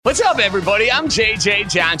What's up, everybody? I'm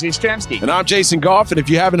JJ John Jastrzemski. And I'm Jason Goff, and if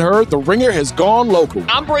you haven't heard, The Ringer has gone local.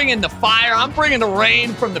 I'm bringing the fire, I'm bringing the rain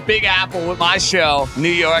from the Big Apple with my show, New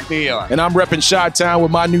York, New York. And I'm repping Chi-Town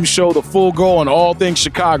with my new show, The Full Go, on all things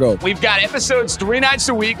Chicago. We've got episodes 3 nights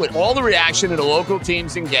a week with all the reaction to the local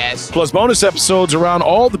teams and guests. Plus bonus episodes around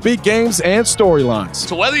all the big games and storylines.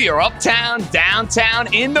 So whether you're uptown,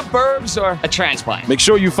 downtown, in the burbs, or a transplant, make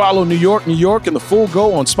sure you follow New York, New York, and The Full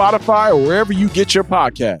Go on Spotify or wherever you get your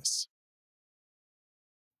podcasts.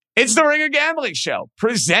 It's the Ringer Gambling Show,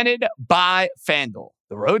 presented by FanDuel.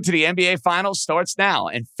 The road to the NBA Finals starts now,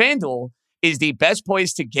 and FanDuel is the best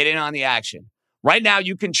place to get in on the action. Right now,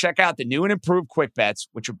 you can check out the new and improved Quick Bets,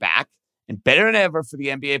 which are back and better than ever for the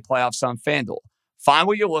NBA playoffs on FanDuel. Find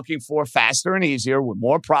what you're looking for faster and easier with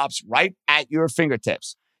more props right at your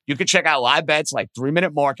fingertips. You can check out live bets like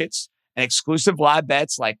 3-minute markets and exclusive live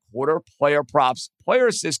bets like quarter player props, player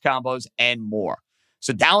assist combos, and more.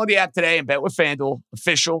 So download the app today and bet with FanDuel,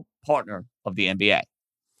 official partner of the NBA.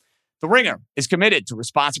 The Ringer is committed to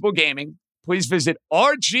responsible gaming. Please visit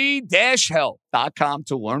rg-help.com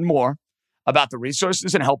to learn more about the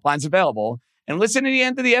resources and helplines available, and listen to the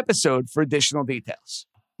end of the episode for additional details.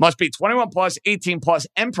 Must be 21 plus, 18 plus,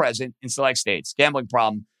 and present in select states. Gambling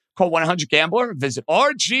problem? Call 1-800-GAMBLER. Visit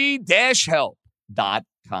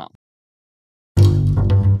rg-help.com.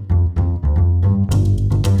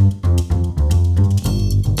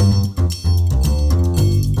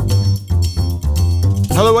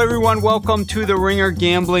 Hello, everyone. Welcome to the Ringer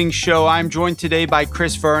Gambling Show. I'm joined today by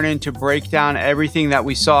Chris Vernon to break down everything that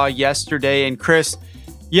we saw yesterday. And Chris,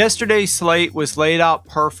 yesterday's slate was laid out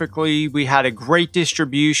perfectly. We had a great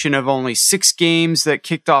distribution of only 6 games that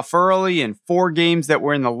kicked off early and 4 games that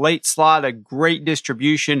were in the late slot. A great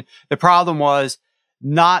distribution. The problem was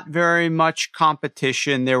not very much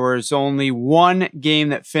competition. There was only one game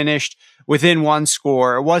that finished within one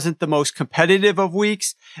score. It wasn't the most competitive of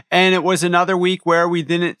weeks, and it was another week where we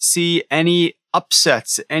didn't see any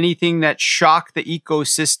upsets, anything that shocked the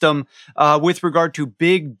ecosystem with regard to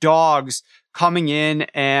big dogs coming in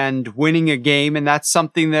and winning a game, and that's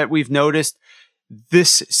something that we've noticed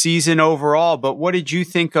this season overall. But what did you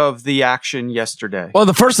think of the action yesterday? Well,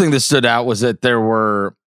 the first thing that stood out was that there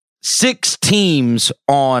were 6 teams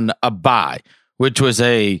on a bye, which was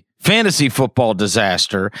a fantasy football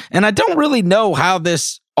disaster. And I don't really know how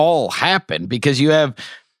this all happened, because you have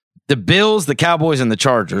the Bills, the Cowboys, and the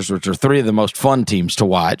Chargers, which are 3 of the most fun teams to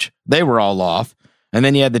watch. They were all off. And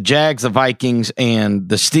then you had the Jags, the Vikings, and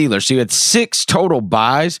the Steelers. So you had 6 total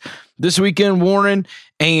buys this weekend, Warren.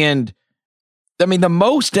 And I mean, the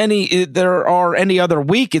most there are any other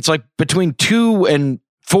week, it's like between 2 and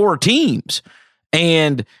 4 teams.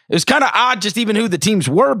 And it was kind of odd just even who the teams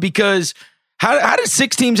were, because how did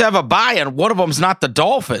 6 teams have a bye and one of them's not the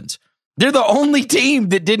Dolphins? They're the only team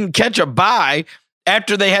that didn't catch a bye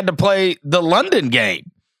after they had to play the London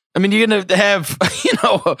game. I mean, you're going to have,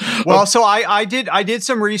 Well, so I did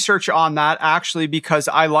some research on that, actually, because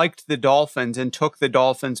I liked the Dolphins and took the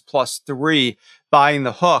Dolphins +3 buying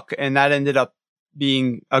the hook, and that ended up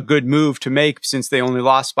being a good move to make since they only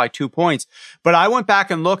lost by 2 points. But I went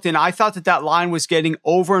back and looked, and I thought that line was getting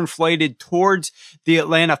overinflated towards the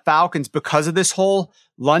Atlanta Falcons because of this whole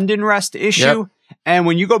London rest issue. Yep. And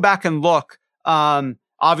when you go back and look,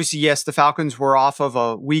 obviously, yes, the Falcons were off of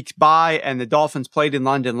a week bye, and the Dolphins played in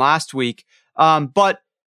London last week. But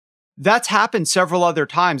that's happened several other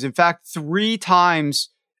times. In fact, 3 times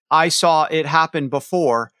I saw it happen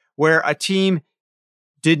before, where a team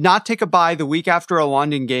did not take a bye the week after a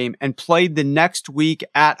London game and played the next week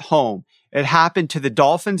at home. It happened to the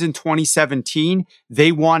Dolphins in 2017.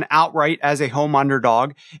 They won outright as a home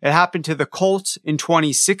underdog. It happened to the Colts in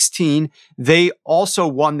 2016. They also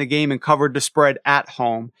won the game and covered the spread at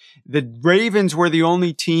home. The Ravens were the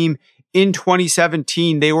only team in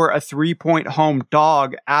 2017. They were a 3-point home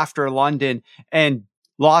dog after London and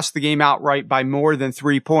lost the game outright by more than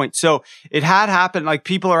 3 points. So it had happened. Like,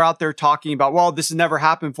 people are out there talking about, well, this has never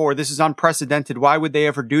happened before. This is unprecedented. Why would they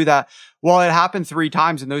ever do that? Well, it happened 3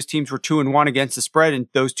 times, and those teams were 2-1 against the spread, and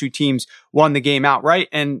those 2 teams won the game outright.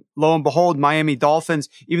 And lo and behold, Miami Dolphins,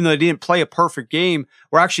 even though they didn't play a perfect game,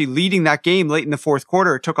 were actually leading that game late in the fourth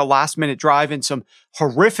quarter. It took a last-minute drive and some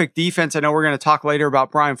horrific defense. I know we're going to talk later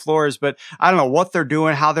about Brian Flores, but I don't know what they're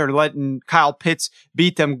doing, how they're letting Kyle Pitts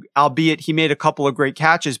beat them, albeit he made a couple of great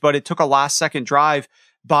catches, but it took a last-second drive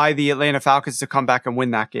by the Atlanta Falcons to come back and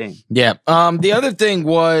win that game. Yeah. The other thing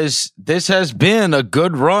was, this has been a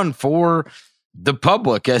good run for the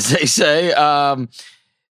public, as they say.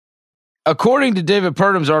 According to David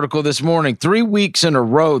Purdum's article this morning, 3 weeks in a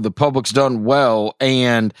row, the public's done well.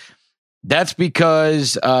 And That's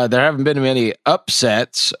because there haven't been many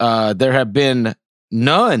upsets. There have been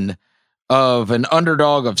none of an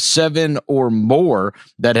underdog of 7 or more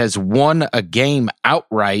that has won a game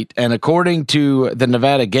outright. And according to the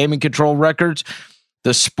Nevada Gaming Control records,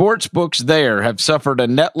 the sports books there have suffered a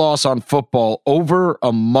net loss on football over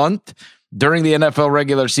a month during the NFL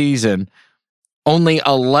regular season only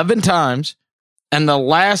 11 times. And the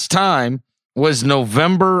last time was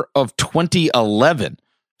November of 2011.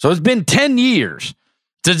 So it's been 10 years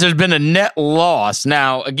since there's been a net loss.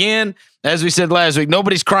 Now, again, as we said last week,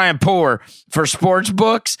 nobody's crying poor for sports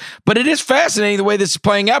books, but it is fascinating the way this is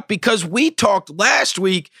playing out because we talked last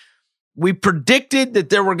week. We predicted that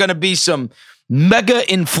there were going to be some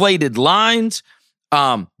mega inflated lines.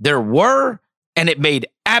 There were, and it made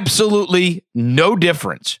absolutely no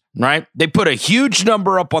difference, right? They put a huge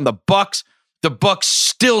number up on the Bucks. The Bucks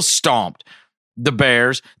still stomped the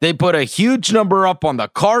Bears. They put a huge number up on the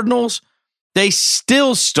Cardinals. They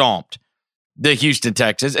still stomped the Houston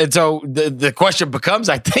Texans. And so the question becomes,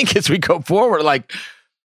 I think, as we go forward, like,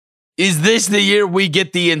 is this the year we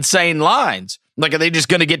get the insane lines? Like, are they just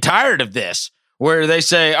going to get tired of this? Where they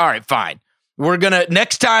say, all right, fine. We're going to,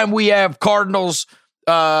 next time we have Cardinals,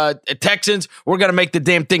 Texans, we're going to make the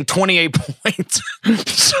damn thing 28 points.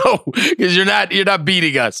 So, because you're not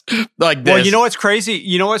beating us like this. Well, you know what's crazy?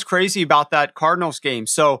 You know what's crazy about that Cardinals game?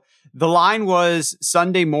 So the line was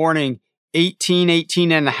Sunday morning, 18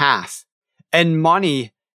 and a half. And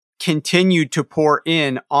money continued to pour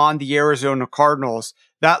in on the Arizona Cardinals.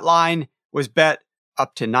 That line was bet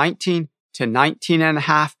up to 19 to 19 and a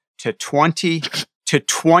half to 20 to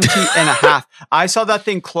 20 and a half. I saw that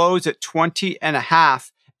thing close at 20 and a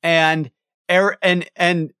half and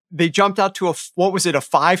they jumped out to a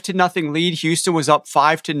 5-0 lead. Houston was up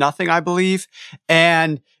 5-0, I believe.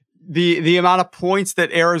 And the amount of points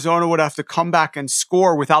that Arizona would have to come back and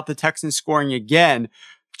score without the Texans scoring again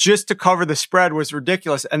just to cover the spread was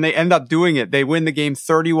ridiculous. And they end up doing it. They win the game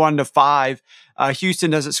 31-5. Houston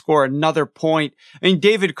doesn't score another point. I mean,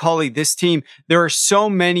 David Culley, this team, there are so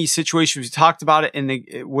many situations. We talked about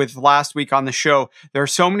it with last week on the show. There are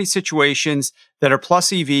so many situations that are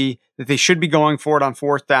plus EV that they should be going for it on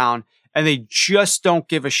fourth down. And they just don't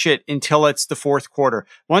give a shit until it's the fourth quarter.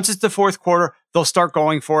 Once it's the fourth quarter, they'll start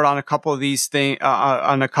going for it on a couple of these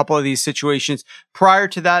situations. Prior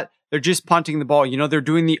to that, they're just punting the ball. You know, they're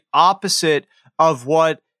doing the opposite of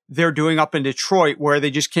what they're doing up in Detroit, where they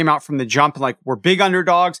just came out from the jump and like, we're big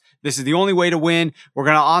underdogs. This is the only way to win. We're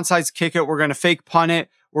going to onside kick it. We're going to fake punt it.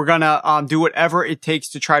 We're going to do whatever it takes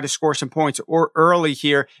to try to score some points or early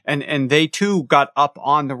here. And they too got up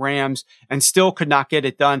on the Rams and still could not get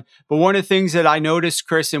it done. But one of the things that I noticed,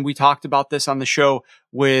 Chris, and we talked about this on the show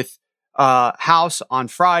with House on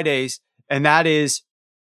Fridays, and that is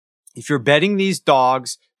if you're betting these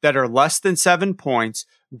dogs that are less than 7 points,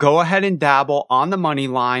 go ahead and dabble on the money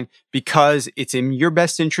line because it's in your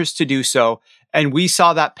best interest to do so. And we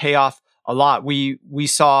saw that pay off a lot. We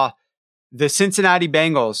saw the Cincinnati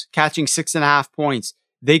Bengals catching 6.5 points.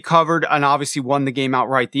 They covered and obviously won the game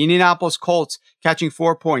outright. The Indianapolis Colts catching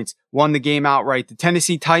 4 points, won the game outright. The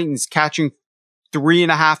Tennessee Titans catching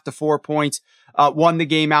 3.5 to 4 points, won the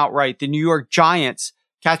game outright. The New York Giants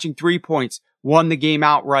catching 3 points, won the game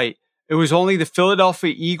outright. It was only the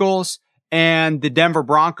Philadelphia Eagles and the Denver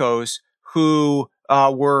Broncos who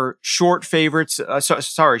were short favorites,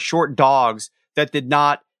 short dogs that did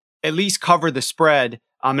not at least cover the spread.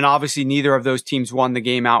 And obviously neither of those teams won the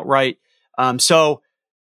game outright. So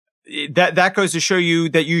that goes to show you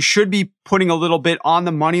that you should be putting a little bit on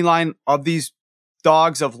the money line of these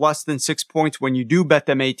dogs of less than 6 points when you do bet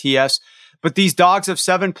them ATS. But these dogs of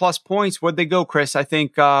 7+ points, where'd they go, Chris? I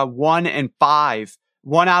think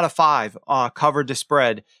 1 out of 5 covered the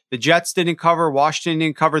spread. The Jets didn't cover. Washington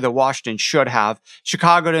didn't cover. The Washington should have.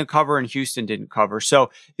 Chicago didn't cover and Houston didn't cover. So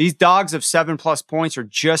these dogs of 7+ points are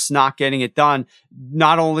just not getting it done.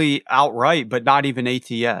 Not only outright, but not even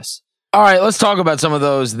ATS. All right, let's talk about some of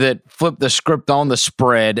those that flipped the script on the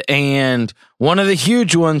spread. And one of the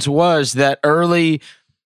huge ones was that early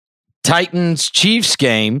Titans-Chiefs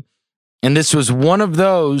game. And this was one of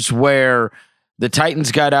those where the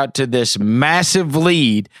Titans got out to this massive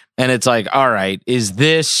lead, and it's like, all right, is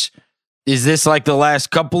this like the last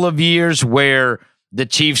couple of years where the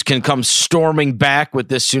Chiefs can come storming back with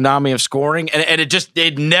this tsunami of scoring? And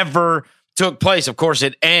it never took place. Of course,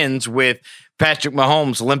 it ends with Patrick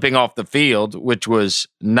Mahomes limping off the field, which was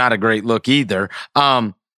not a great look either.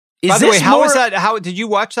 By the way, how was that? How did you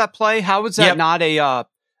watch that play? How was that not a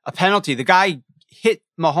penalty? The guy hit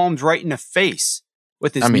Mahomes right in the face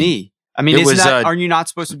with his knee. I mean, aren't you not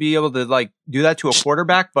supposed to be able to like do that to a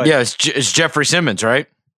quarterback? But yeah, it's Jeffrey Simmons, right?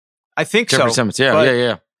 I think Jeffrey so. Simmons.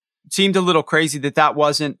 Yeah. It seemed a little crazy that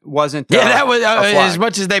wasn't. That was as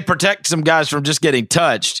much as they protect some guys from just getting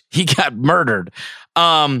touched. He got murdered.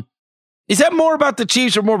 Is that more about the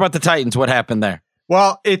Chiefs or more about the Titans? What happened there?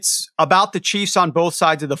 Well, it's about the Chiefs on both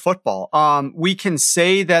sides of the football. We can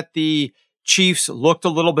say that the Chiefs looked a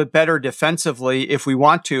little bit better defensively if we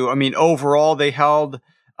want to. I mean, overall, they held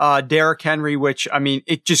Derrick Henry, which, I mean,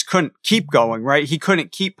 it just couldn't keep going, right? He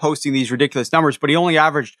couldn't keep posting these ridiculous numbers, but he only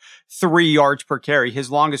averaged 3 yards per carry. His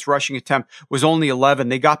longest rushing attempt was only 11.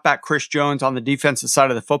 They got back Chris Jones on the defensive side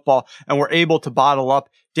of the football and were able to bottle up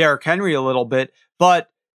Derrick Henry a little bit. But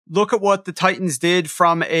look at what the Titans did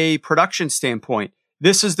from a production standpoint.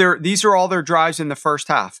 These are all their drives in the first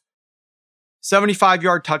half.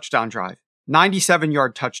 75-yard touchdown drive,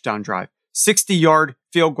 97-yard touchdown drive, 60-yard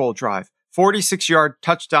field goal drive, 46-yard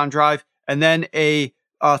touchdown drive, and then a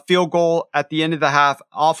field goal at the end of the half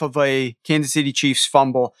off of a Kansas City Chiefs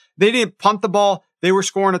fumble. They didn't punt the ball. They were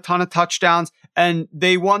scoring a ton of touchdowns, and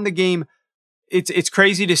they won the game. It's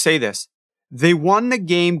crazy to say this. They won the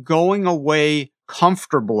game going away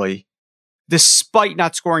comfortably, despite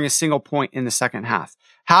not scoring a single point in the second half.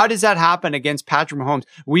 How does that happen against Patrick Mahomes?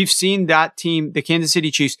 We've seen that team, the Kansas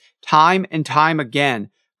City Chiefs, time and time again,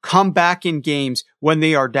 come back in games when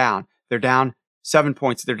they are down. They're down 7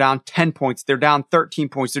 points. They're down 10 points. They're down 13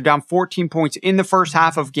 points. They're down 14 points in the first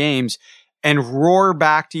half of games and roar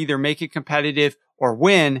back to either make it competitive or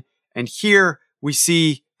win. And here we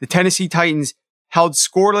see the Tennessee Titans held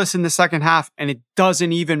scoreless in the second half, and it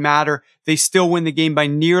doesn't even matter. They still win the game by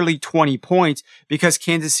nearly 20 points because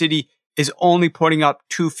Kansas City is only putting up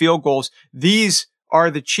 2 field goals. These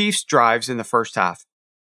are the Chiefs' drives in the first half.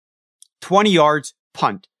 20 yards,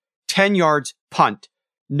 punt. 10 yards, punt.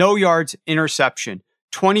 No yards, interception.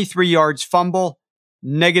 23 yards, fumble.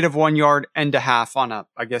 -1 yard, end to half on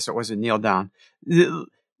I guess it was a kneel down.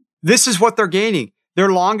 This is what they're gaining. Their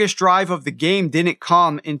longest drive of the game didn't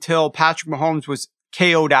come until Patrick Mahomes was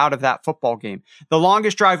KO'd out of that football game. The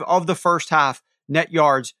longest drive of the first half, net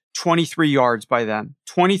yards, 23 yards by them.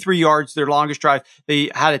 23 yards, their longest drive. They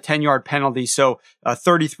had a 10-yard penalty, so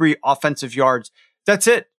 33 offensive yards. That's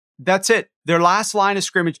it. Their last line of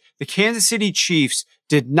scrimmage, the Kansas City Chiefs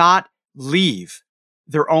did not leave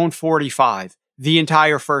their own 45 the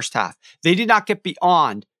entire first half. They did not get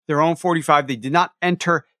beyond their own 45. They did not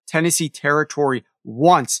enter Tennessee territory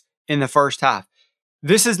once in the first half.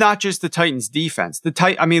 This is not just the Titans defense.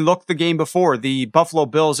 Look the game before. The Buffalo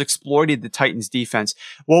Bills exploited the Titans defense.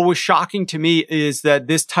 What was shocking to me is that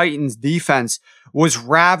this Titans defense was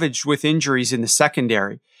ravaged with injuries in the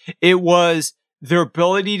secondary. It was their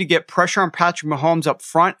ability to get pressure on Patrick Mahomes up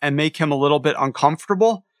front and make him a little bit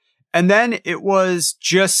uncomfortable. And then it was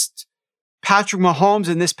just Patrick Mahomes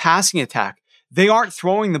and this passing attack. They aren't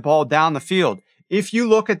throwing the ball down the field. If you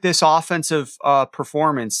look at this offensive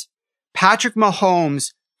performance, Patrick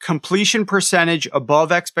Mahomes' completion percentage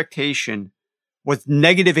above expectation was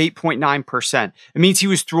 -8.9%. It means he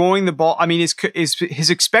was throwing the ball. I mean, his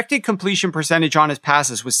expected completion percentage on his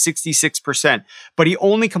passes was 66%, but he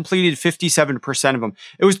only completed 57% of them.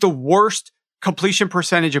 It was the worst completion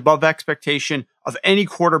percentage above expectation of any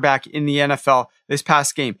quarterback in the NFL this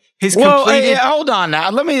past game. Hold on now.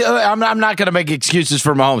 I'm not going to make excuses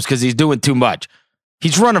for Mahomes because he's doing too much.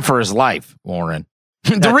 He's running for his life, Warren.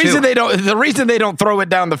 The reason they don't throw it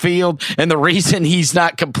down the field and the reason he's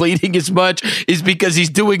not completing as much is because he's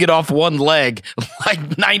doing it off one leg like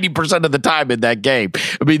 90% of the time in that game.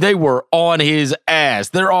 I mean, they were on his ass.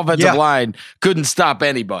 Their offensive line couldn't stop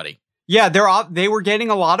anybody. Yeah, they were getting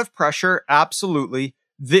a lot of pressure. Absolutely.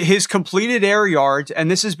 His completed air yards, and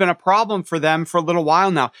this has been a problem for them for a little while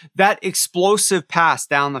now, that explosive pass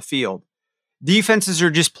down the field. Defenses are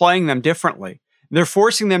just playing them differently. They're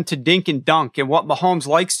forcing them to dink and dunk. And what Mahomes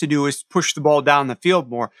likes to do is push the ball down the field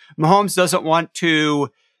more. Mahomes doesn't want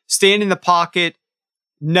to stand in the pocket,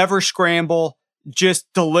 never scramble,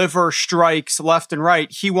 just deliver strikes left and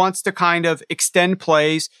right. He wants to kind of extend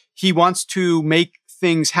plays. He wants to make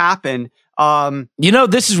things happen.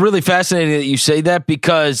 This is really fascinating that you say that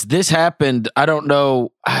because this happened. I don't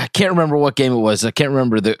know. I can't remember what game it was. I can't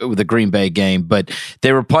remember the Green Bay game, but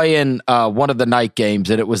they were playing one of the night games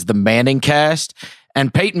and it was the Manning cast.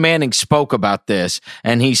 And Peyton Manning spoke about this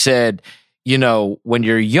and he said, when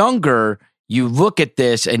you're younger, you look at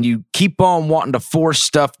this and you keep on wanting to force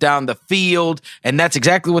stuff down the field. And that's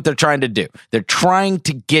exactly what they're trying to do. They're trying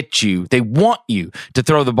to get you. They want you to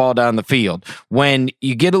throw the ball down the field. When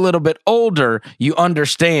you get a little bit older, you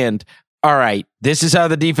understand, all right, this is how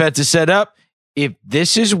the defense is set up. If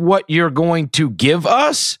this is what you're going to give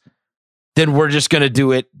us, then we're just going to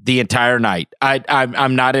do it the entire night.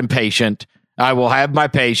 I'm not impatient. I will have my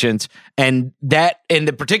patience. And that in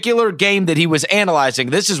the particular game that he was analyzing,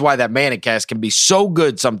 this is why that Manicast can be so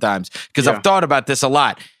good sometimes, because I've thought about this a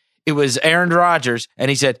lot. It was Aaron Rodgers, and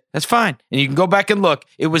he said, that's fine. And you can go back and look.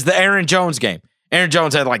 It was the Aaron Jones game. Aaron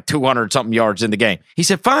Jones had like 200-something yards in the game. He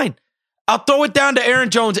said, fine. I'll throw it down to Aaron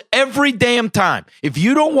Jones every damn time. If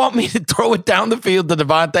you don't want me to throw it down the field to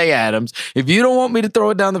Devontae Adams, if you don't want me to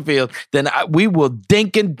throw it down the field, then we will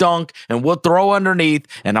dink and dunk, and we'll throw underneath,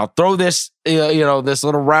 and I'll throw this, this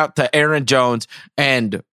little route to Aaron Jones,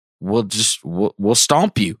 and we'll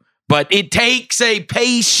stomp you. But it takes a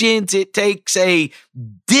patience. It takes a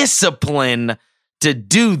discipline to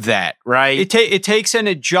do that, right? It takes an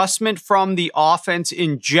adjustment from the offense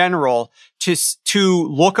in general to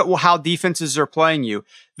look at how defenses are playing you.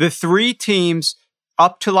 The three teams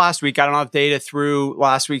up to last week, I don't have data through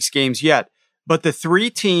last week's games yet, but the three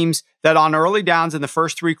teams that on early downs in the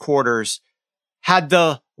first three quarters had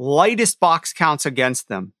the lightest box counts against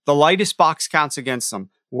them,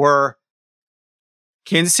 were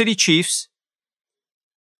Kansas City Chiefs,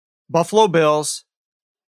 Buffalo Bills,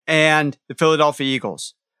 and the Philadelphia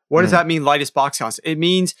Eagles. What does that mean, lightest box counts? It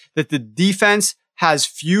means that the defense has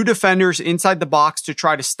few defenders inside the box to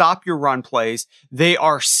try to stop your run plays. They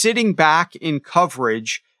are sitting back in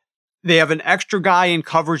coverage. They have an extra guy in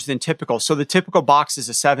coverage than typical. So the typical box is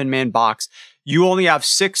a 7-man box. You only have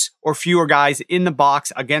 6 or fewer guys in the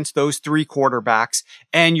box against those 3 quarterbacks,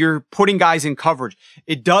 and you're putting guys in coverage.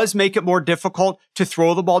 It does make it more difficult to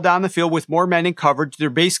throw the ball down the field with more men in coverage.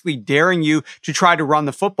 They're basically daring you to try to run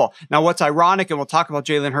the football. Now, what's ironic, and we'll talk about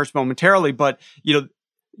Jalen Hurts momentarily, but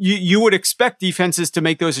you would expect defenses to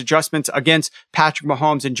make those adjustments against Patrick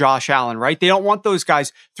Mahomes and Josh Allen, right? They don't want those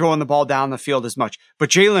guys throwing the ball down the field as much.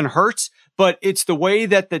 But Jalen Hurts, but it's the way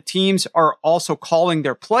that the teams are also calling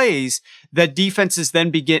their plays that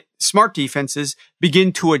smart defenses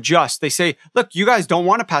begin to adjust. They say, look, you guys don't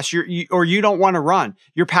want to pass or you don't want to run.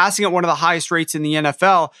 You're passing at one of the highest rates in the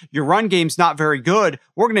NFL. Your run game's not very good.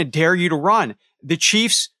 We're going to dare you to run. The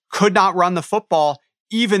Chiefs could not run the football,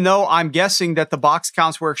 even though I'm guessing that the box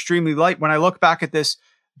counts were extremely light. When I look back at this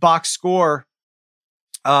box score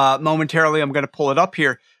momentarily, I'm going to pull it up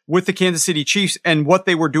here with the Kansas City Chiefs and what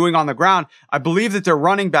they were doing on the ground. I believe that their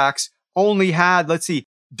running backs only had,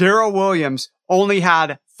 Darrell Williams only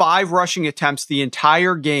had 5 rushing attempts the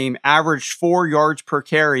entire game, averaged 4 yards per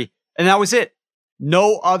carry, and that was it.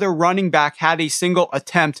 No other running back had a single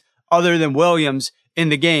attempt other than Williams in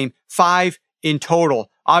the game, 5 in total.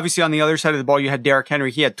 Obviously, on the other side of the ball, you had Derrick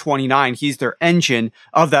Henry. He had 29. He's their engine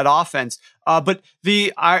of that offense. But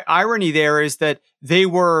the irony there is that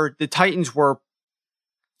the Titans were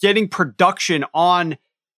getting production on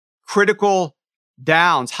critical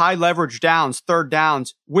downs, high leverage downs, third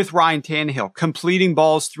downs with Ryan Tannehill, completing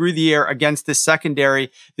balls through the air against the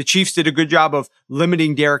secondary. The Chiefs did a good job of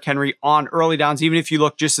limiting Derrick Henry on early downs. Even if you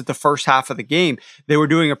look just at the first half of the game, they were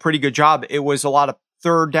doing a pretty good job. It was a lot of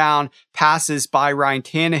third down passes by Ryan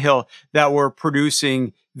Tannehill that were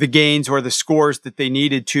producing the gains or the scores that they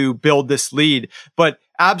needed to build this lead. But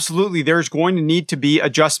absolutely, there's going to need to be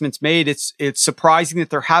adjustments made. It's surprising that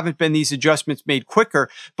there haven't been these adjustments made quicker.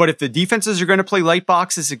 But if the defenses are going to play light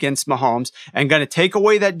boxes against Mahomes and going to take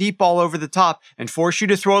away that deep ball over the top and force you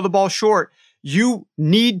to throw the ball short, you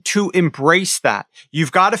need to embrace that.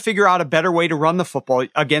 You've got to figure out a better way to run the football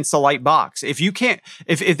against a light box.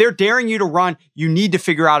 If they're daring you to run, you need to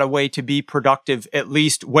figure out a way to be productive, at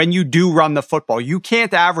least when you do run the football. You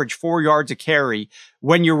can't average 4 yards a carry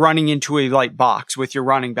when you're running into a light box with your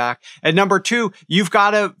running back. And number 2, you've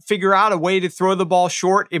got to figure out a way to throw the ball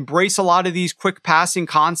short, embrace a lot of these quick passing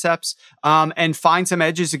concepts, and find some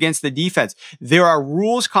edges against the defense. There are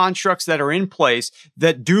rules constructs that are in place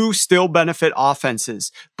that do still benefit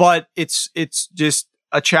offenses, but it's just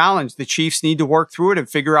a challenge. The Chiefs need to work through it and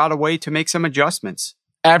figure out a way to make some adjustments.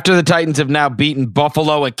 After the Titans have now beaten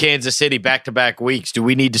Buffalo and Kansas City back-to-back weeks, do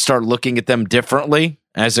we need to start looking at them differently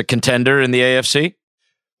as a contender in the AFC?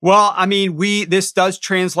 Well, I mean, this does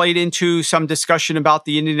translate into some discussion about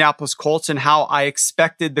the Indianapolis Colts and how I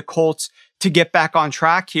expected the Colts to get back on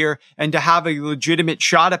track here and to have a legitimate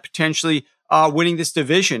shot at potentially winning this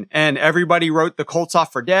division. And everybody wrote the Colts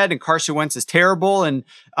off for dead and Carson Wentz is terrible. And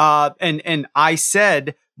I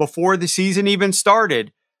said before the season even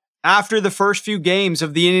started, after the first few games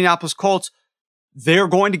of the Indianapolis Colts, they're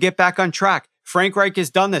going to get back on track. Frank Reich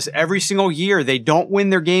has done this every single year. They don't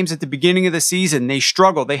win their games at the beginning of the season. They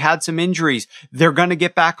struggle. They had some injuries. They're going to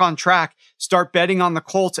get back on track. Start betting on the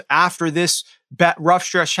Colts after this rough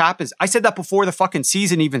stretch happens. I said that before the fucking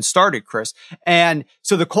season even started, Chris. And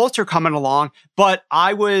so the Colts are coming along, but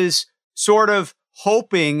I was sort of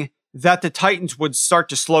hoping that the Titans would start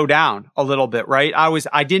to slow down a little bit, right?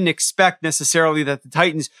 I didn't expect necessarily that the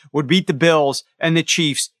Titans would beat the Bills and the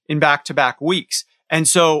Chiefs in back-to-back weeks. And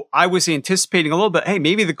so I was anticipating a little bit, hey,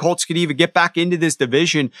 maybe the Colts could even get back into this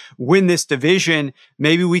division, win this division.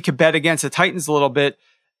 Maybe we could bet against the Titans a little bit.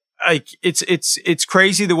 Like it's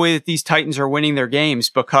crazy the way that these Titans are winning their games,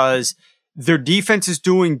 because their defense is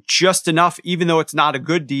doing just enough, even though it's not a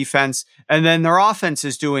good defense. And then their offense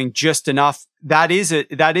is doing just enough. That is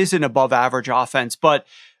an above average offense, but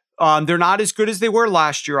they're not as good as they were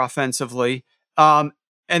last year offensively. And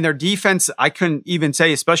their defense, I couldn't even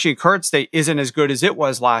say, especially in current state, isn't as good as it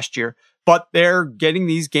was last year, but they're getting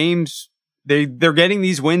these games. They're getting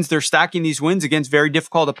these wins. They're stacking these wins against very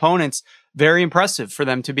difficult opponents. Very impressive for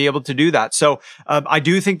them to be able to do that. So I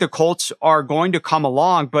do think the Colts are going to come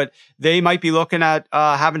along, but they might be looking at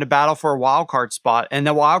having to battle for a wild card spot. And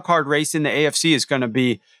the wild card race in the AFC is going to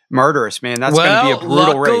be murderous, man. That's going to be a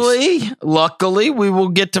brutal race. Luckily, we will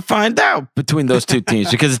get to find out between those two teams,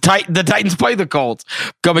 because the Titans play the Colts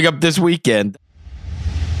coming up this weekend.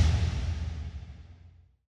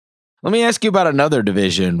 Let me ask you about another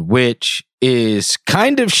division, which is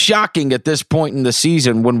kind of shocking at this point in the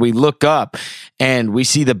season when we look up and we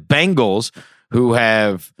see the Bengals, who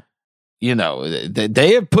have,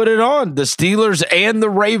 they have put it on the Steelers and the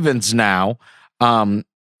Ravens now.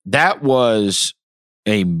 That was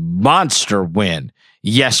a monster win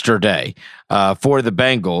yesterday for the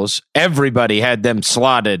Bengals. Everybody had them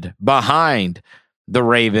slotted behind the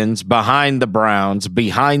Ravens, behind the Browns,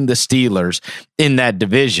 behind the Steelers in that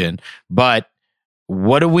division. But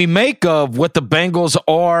what do we make of what the Bengals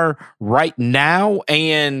are right now,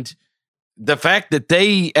 and the fact that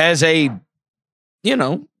they, as a,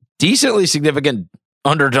 decently significant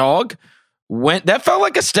underdog, that felt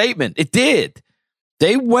like a statement. It did.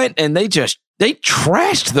 They went and they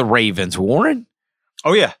trashed the Ravens, Warren.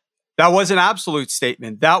 Oh yeah. That was an absolute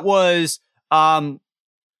statement. That was,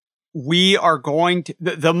 we are going to,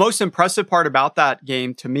 the most impressive part about that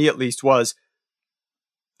game, to me at least, was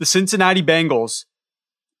the Cincinnati Bengals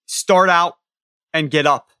start out and get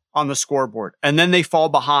up on the scoreboard, and then they fall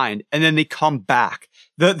behind, and then they come back.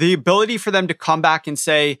 The ability for them to come back and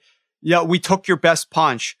say, yeah, we took your best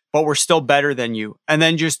punch, but we're still better than you. And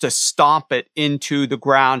then just to stomp it into the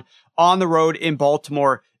ground on the road in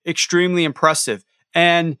Baltimore, extremely impressive.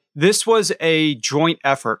 And this was a joint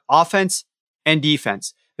effort, offense and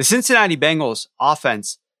defense. The Cincinnati Bengals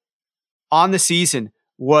offense on the season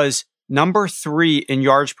was number 3 in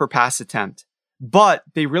yards per pass attempt, but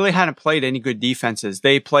they really hadn't played any good defenses.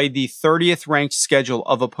 They played the 30th ranked schedule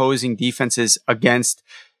of opposing defenses against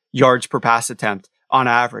yards per pass attempt on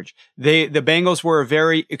average. The Bengals were a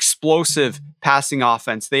very explosive passing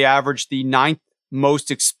offense. They averaged the 9th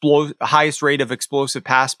highest rate of explosive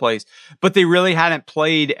pass plays, but they really hadn't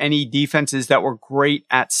played any defenses that were great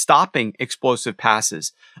at stopping explosive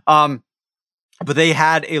passes. But they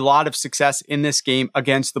had a lot of success in this game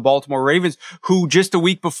against the Baltimore Ravens, who just a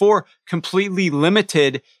week before completely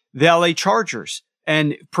limited the LA Chargers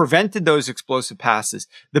and prevented those explosive passes.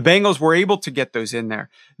 The Bengals were able to get those in there.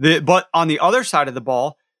 But on the other side of the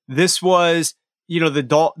ball, this was,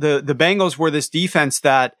 the Bengals were this defense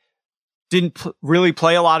that didn't really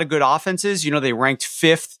play a lot of good offenses. They ranked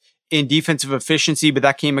 5th in defensive efficiency, but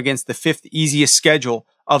that came against the 5th easiest schedule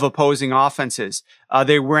of opposing offenses.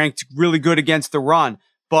 They ranked really good against the run,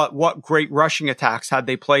 but what great rushing attacks had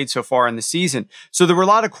they played so far in the season? So there were a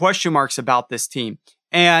lot of question marks about this team,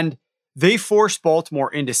 and they forced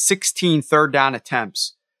Baltimore into 16 third down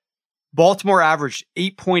attempts. Baltimore averaged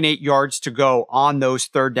 8.8 yards to go on those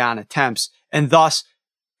third down attempts, and thus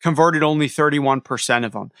converted only 31%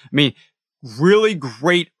 of them. I mean, really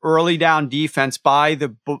great early down defense by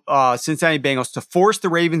the Cincinnati Bengals to force the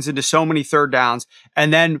Ravens into so many third downs.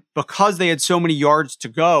 And then because they had so many yards to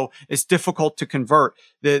go, it's difficult to convert.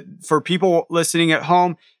 For people listening at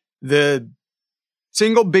home, the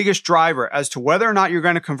single biggest driver as to whether or not you're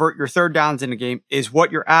going to convert your third downs in a game is what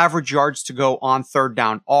your average yards to go on third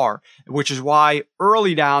down are, which is why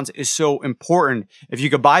early downs is so important. If you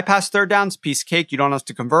could bypass third downs, piece of cake, you don't have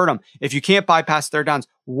to convert them. If you can't bypass third downs,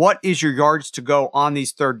 what is your yards to go on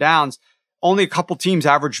these third downs? Only a couple teams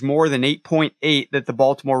averaged more than 8.8 that the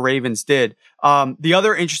Baltimore Ravens did. The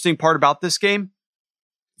other interesting part about this game,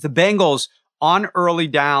 the Bengals on early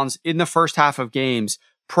downs in the first half of games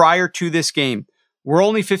prior to this game were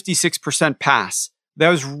only 56% pass. That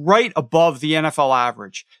was right above the NFL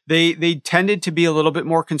average. They tended to be a little bit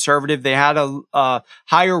more conservative. They had a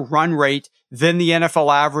higher run rate than the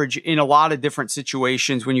NFL average in a lot of different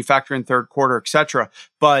situations when you factor in third quarter, etc.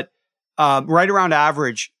 But right around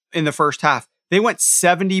average in the first half. They went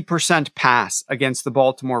 70% pass against the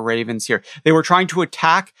Baltimore Ravens here. They were trying to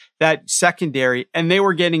attack that secondary, and they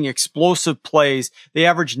were getting explosive plays. They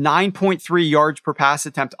averaged 9.3 yards per pass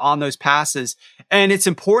attempt on those passes. And it's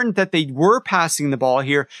important that they were passing the ball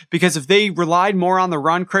here, because if they relied more on the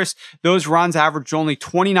run, Chris, those runs averaged only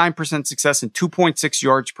 29% success and 2.6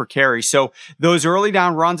 yards per carry. So those early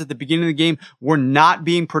down runs at the beginning of the game were not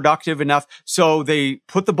being productive enough. So they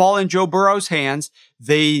put the ball in Joe Burrow's hands.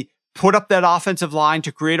 They put up that offensive line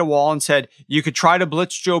to create a wall and said, you could try to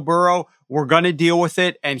blitz Joe Burrow. We're going to deal with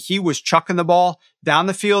it. And he was chucking the ball down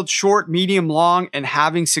the field, short, medium, long, and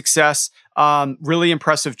having success. Really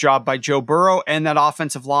impressive job by Joe Burrow and that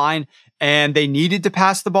offensive line. And they needed to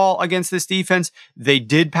pass the ball against this defense. They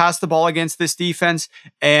did pass the ball against this defense.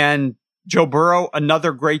 And Joe Burrow,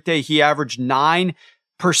 another great day. He averaged 9%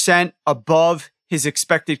 above his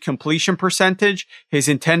expected completion percentage. His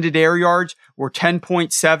intended air yards were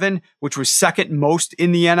 10.7, which was second most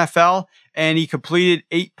in the NFL. And he completed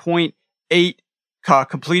 8.8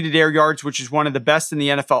 completed air yards, which is one of the best in the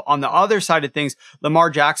NFL. On the other side of things, Lamar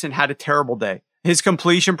Jackson had a terrible day. His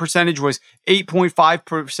completion percentage was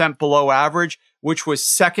 8.5% below average, which was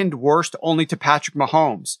second worst only to Patrick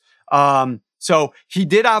Mahomes. So he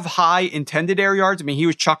did have high intended air yards. I mean, he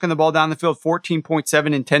was chucking the ball down the field,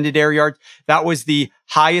 14.7 intended air yards. That was the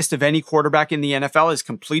highest of any quarterback in the NFL. His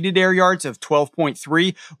completed air yards of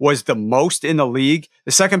 12.3 was the most in the league.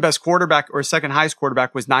 The second best quarterback, or second highest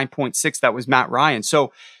quarterback, was 9.6. That was Matt Ryan.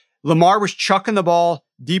 So Lamar was chucking the ball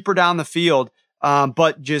deeper down the field,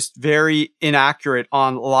 but just very inaccurate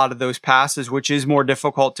on a lot of those passes, which is more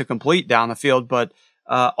difficult to complete down the field. But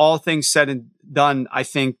all things said and done, I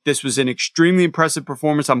think this was an extremely impressive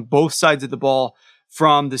performance on both sides of the ball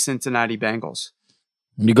from the Cincinnati Bengals.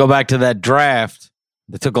 When you go back to that draft,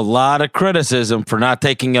 they took a lot of criticism for not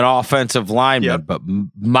taking an offensive lineman, but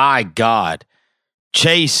my God,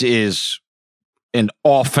 Chase is an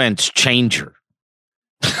offense changer.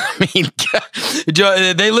 I mean,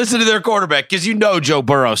 they listen to their quarterback because Joe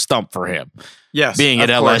Burrow stumped for him. Yes, being at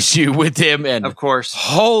LSU with him, and of course,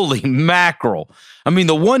 holy mackerel! I mean,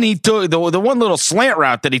 the one he took, the one little slant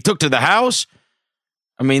route that he took to the house.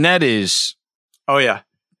 I mean, that is. Oh yeah,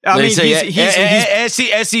 he's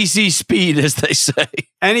SEC speed, as they say,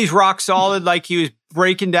 and he's rock solid. Like, he was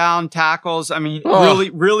breaking down tackles. I mean,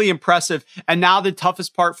 really impressive. And now the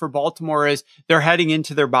toughest part for Baltimore is they're heading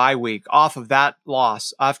into their bye week off of that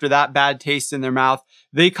loss. After that bad taste in their mouth,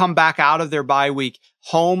 they come back out of their bye week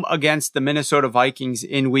home against the Minnesota Vikings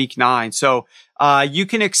in week 9. So you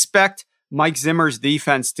can expect Mike Zimmer's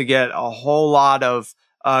defense to get a whole lot of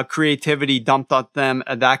creativity dumped on them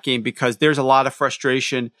at that game, because there's a lot of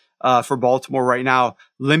frustration for Baltimore right now,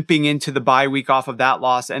 limping into the bye week off of that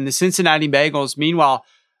loss. And the Cincinnati Bengals, meanwhile,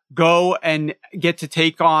 go and get to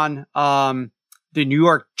take on the New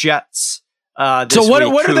York Jets. So what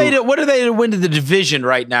are they to win the division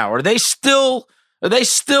right now? Are they still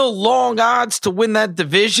long odds to win that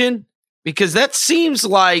division? Because that seems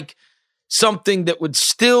like something that would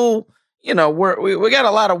still, we got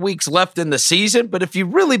a lot of weeks left in the season, but if you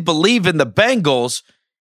really believe in the Bengals,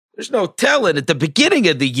 there's no telling. At the beginning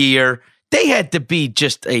of the year, they had to be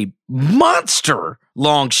just a monster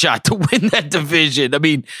long shot to win that division. I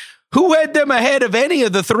mean, who had them ahead of any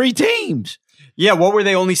of the 3 teams? Yeah, what were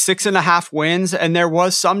they? Only 6.5 wins. And there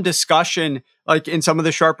was some discussion, like in some of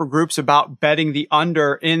the sharper groups, about betting the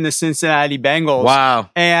under in the Cincinnati Bengals. Wow.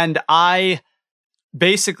 And I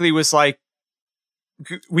basically was like,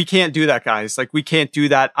 we can't do that, guys. Like, we can't do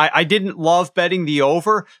that. I didn't love betting the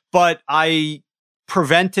over, but I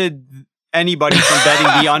prevented anybody from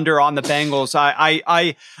betting the under on the Bengals.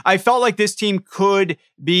 I felt like this team could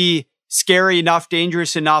be scary enough,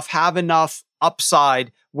 dangerous enough, have enough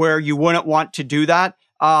upside where you wouldn't want to do that.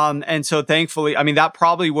 And so thankfully, I mean, that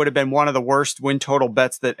probably would have been one of the worst win total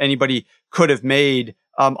bets that anybody could have made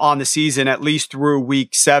on the season, at least through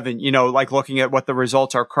week 7, like looking at what the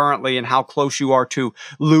results are currently and how close you are to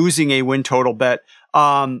losing a win total bet,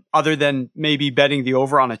 other than maybe betting the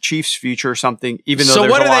over on a Chiefs future or something, even though there's a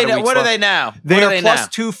lot of weeks left. What are they now? They are plus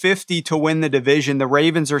 250 to win the division. The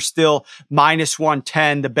Ravens are still minus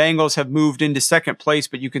 110. The Bengals have moved into second place,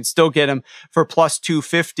 but you can still get them for plus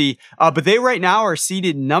 250. But they right now are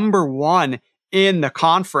seeded number 1 in the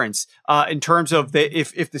conference, in terms of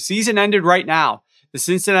if the season ended right now, the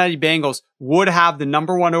Cincinnati Bengals would have the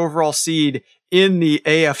number 1 overall seed in the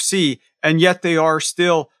AFC, and yet they are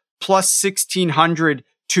still plus 1,600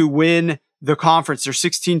 to win the conference. They're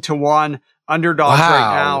 16-1 underdogs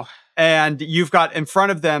right now. And you've got in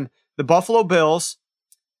front of them the Buffalo Bills,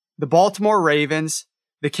 the Baltimore Ravens,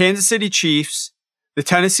 the Kansas City Chiefs, the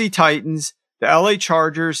Tennessee Titans, the LA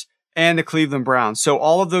Chargers, and the Cleveland Browns. So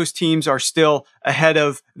all of those teams are still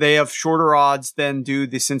they have shorter odds than do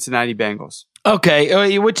the Cincinnati Bengals.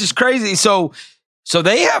 Okay, which is crazy. So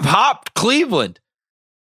they have hopped Cleveland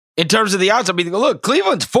in terms of the odds. I mean, look,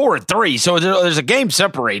 Cleveland's 4-3, so there's a game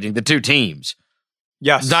separating the two teams.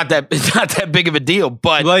 Yes, it's not that big of a deal,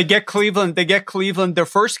 but they get Cleveland. Their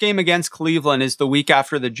first game against Cleveland is the week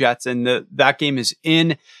after the Jets, and that game is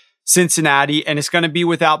in Cincinnati, and it's going to be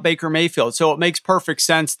without Baker Mayfield. So it makes perfect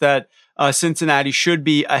sense that Cincinnati should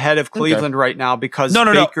be ahead of Cleveland right now because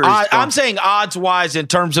Baker is I'm saying odds wise in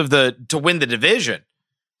terms of to win the division,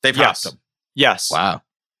 they've hopped them. Yes. Wow.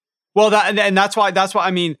 Well, that's why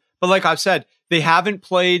I mean. But like I've said, they haven't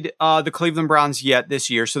played the Cleveland Browns yet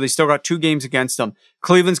this year, so they still got 2 games against them.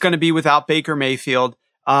 Cleveland's going to be without Baker Mayfield,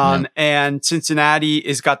 and Cincinnati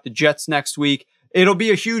is got the Jets next week. It'll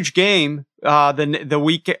be a huge game, the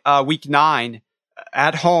week 9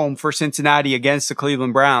 at home for Cincinnati against the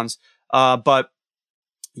Cleveland Browns. But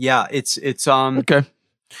yeah, it's okay.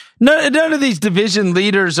 None of these division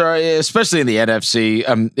leaders are, especially in the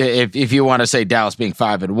NFC. If you want to say Dallas being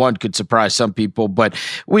 5-1 could surprise some people, but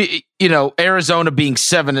Arizona being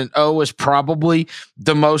 7-0 is probably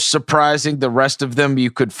the most surprising. The rest of them, you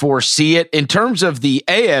could foresee it. In terms of the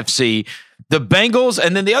AFC, the Bengals,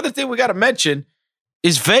 and then the other thing we got to mention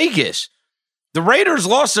is Vegas. The Raiders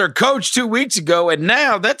lost their coach 2 weeks ago, and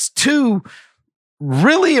now that's 2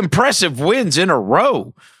 really impressive wins in a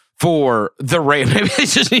row for the Raiders. Maybe they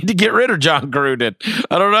just need to get rid of John Gruden.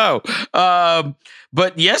 I don't know.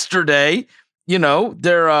 But yesterday,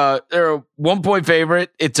 they're a 1-point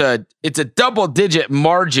favorite. It's a double-digit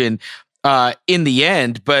margin in the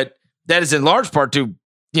end, but that is in large part to,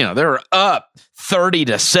 they're up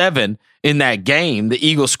 30-7 in that game. The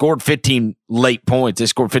Eagles scored 15 late points. They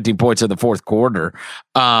scored 15 points in the fourth quarter.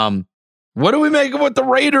 What do we make of what the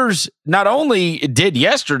Raiders not only did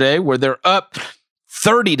yesterday, where they're up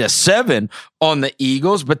 30-7 on the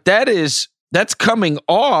Eagles, but that's coming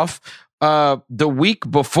off the week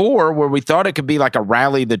before where we thought it could be like a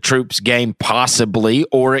rally the troops game possibly,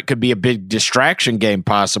 or it could be a big distraction game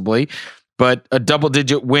possibly, but a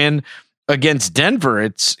double-digit win against Denver.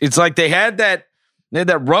 It's like they had that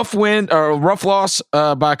rough win or rough loss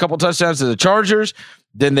by a couple touchdowns to the Chargers.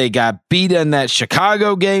 Then they got beat in that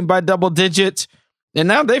Chicago game by double digits. And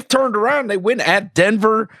now they've turned around. They win at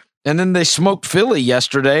Denver, and then they smoked Philly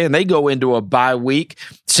yesterday, and they go into a bye week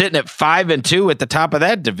sitting at 5-2 at the top of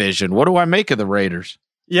that division. What do I make of the Raiders?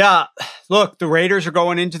 Yeah, look, the Raiders are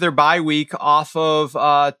going into their bye week off of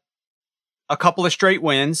a couple of straight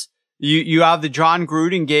wins. You have the John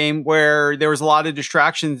Gruden game where there was a lot of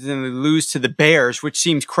distractions and they lose to the Bears, which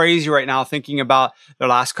seems crazy right now thinking about their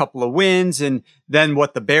last couple of wins and then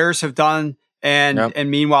what the Bears have done. And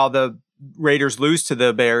meanwhile, the Raiders lose to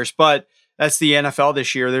the Bears. But that's the NFL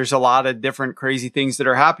this year. There's a lot of different crazy things that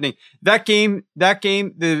are happening. That game,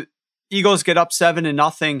 the Eagles get up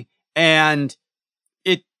 7-0, and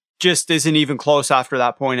it just isn't even close after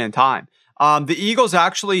that point in time. The Eagles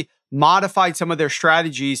actually modified some of their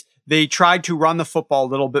strategies. They tried to run the football a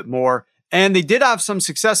little bit more, and they did have some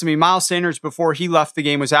success. I mean, Miles Sanders, before he left the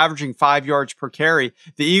game, was averaging 5 yards per carry.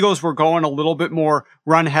 The Eagles were going a little bit more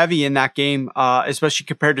run heavy in that game, especially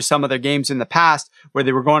compared to some of their games in the past where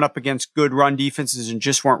they were going up against good run defenses and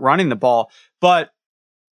just weren't running the ball. But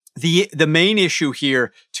the main issue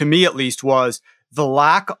here, to me at least, was the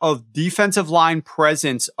lack of defensive line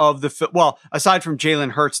presence of aside from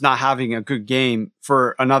Jalen Hurts not having a good game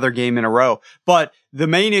for another game in a row. But the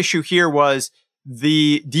main issue here was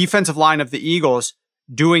the defensive line of the Eagles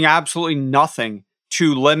doing absolutely nothing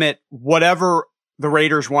to limit whatever the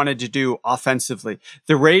Raiders wanted to do offensively.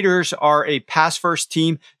 The Raiders are a pass-first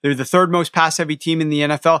team. They're the third most pass-heavy team in the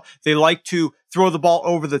NFL. They like to throw the ball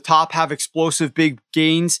over the top, have explosive big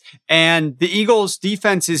gains, and the Eagles'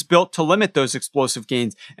 defense is built to limit those explosive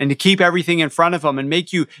gains and to keep everything in front of them and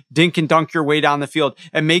make you dink and dunk your way down the field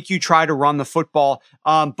and make you try to run the football.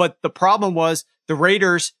 But the problem was the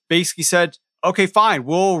Raiders basically said, okay, fine,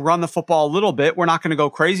 we'll run the football a little bit. We're not going to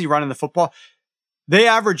go crazy running the football.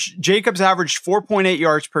 Jacobs averaged 4.8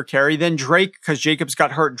 yards per carry. Then Drake, because Jacobs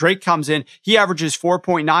got hurt, Drake comes in. He averages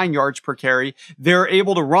 4.9 yards per carry. They're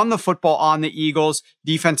able to run the football on the Eagles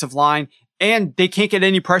defensive line, and they can't get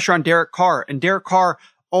any pressure on Derek Carr. And Derek Carr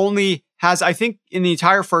only has, I think in the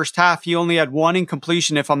entire first half, he only had one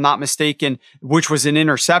incompletion, if I'm not mistaken, which was an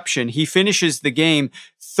interception. He finishes the game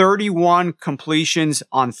 31 completions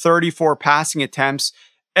on 34 passing attempts.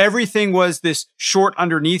 Everything was this short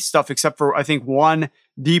underneath stuff, except for, I think, one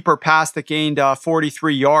deeper pass that gained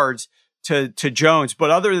 43 yards to Jones.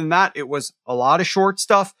 But other than that, it was a lot of short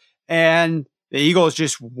stuff, and the Eagles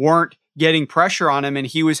just weren't getting pressure on him, and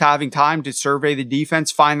he was having time to survey the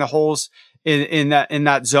defense, find the holes in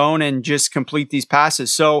that zone, and just complete these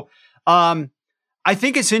passes. So I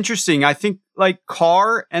think it's interesting. I think like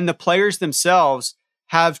Carr and the players themselves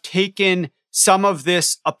have taken some of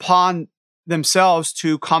this upon themselves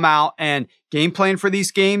to come out and game plan for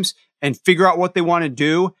these games and figure out what they want to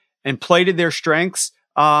do and play to their strengths.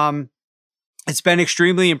 It's been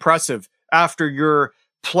extremely impressive after your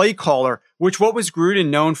play caller, what was Gruden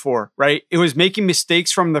known for, right? It was making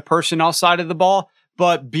mistakes from the personnel side of the ball,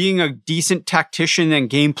 but being a decent tactician and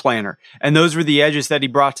game planner. And those were the edges that he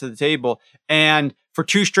brought to the table. And for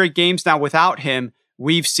 2 straight games now without him,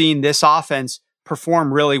 we've seen this offense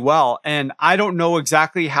perform really well. And I don't know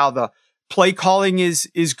exactly how the play calling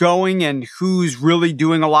is going and who's really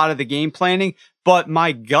doing a lot of the game planning, but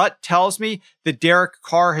my gut tells me that Derek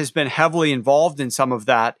Carr has been heavily involved in some of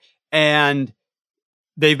that, and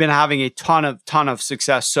they've been having a ton of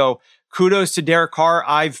success. So kudos to Derek Carr.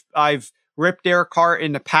 I've ripped Derek Carr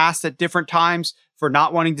in the past at different times for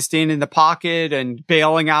not wanting to stand in the pocket and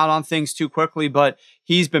bailing out on things too quickly, but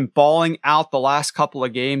he's been balling out the last couple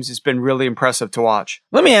of games. It's been really impressive to watch.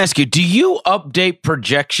 Let me ask you, do you update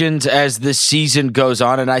projections as the season goes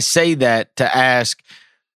on? And I say that to ask,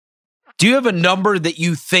 do you have a number that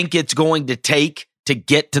you think it's going to take to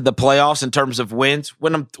get to the playoffs in terms of wins?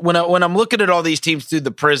 When I'm looking at all these teams through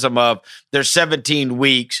the prism of there's 17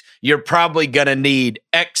 weeks, you're probably going to need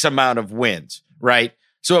X amount of wins, right?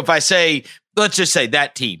 So if I say, let's just say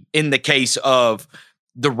that team, in the case of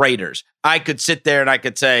the Raiders, I could sit there and I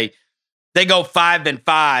could say they go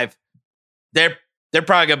 5-5. They're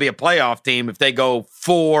probably going to be a playoff team. If they go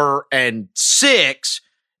 4-6,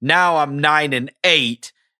 now I'm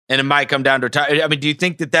 9-8. And it might come down to time. I mean, do you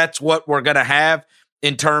think that that's what we're going to have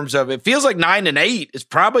in terms of, it feels like 9-8 is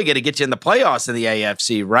probably going to get you in the playoffs in the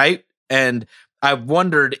AFC, right? And I've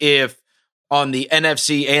wondered if on the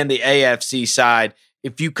NFC and the AFC side,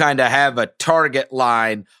 if you kind of have a target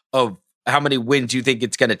line of how many wins you think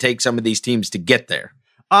it's going to take some of these teams to get there.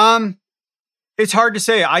 It's hard to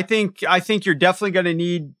say. I think you're definitely going to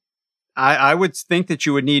need, I would think that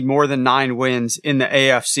you would need more than 9 wins in the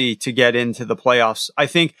AFC to get into the playoffs. I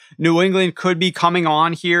think New England could be coming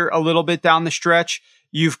on here a little bit down the stretch.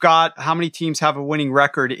 You've got, how many teams have a winning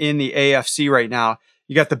record in the AFC right now?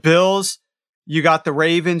 You got the Bills, you got the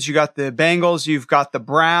Ravens, you got the Bengals, you've got the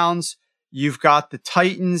Browns, you've got the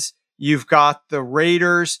Titans, you've got the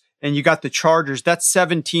Raiders, and you got the Chargers. That's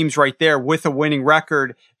 7 teams right there with a winning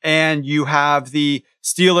record. And you have the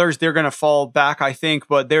Steelers. They're going to fall back, I think,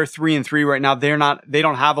 but they're 3-3 right now. They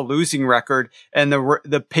don't have a losing record. And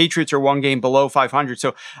the Patriots are 1 game below 500.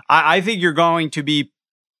 So I think you're going to be,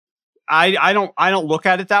 I don't look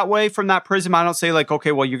at it that way from that prism. I don't say like,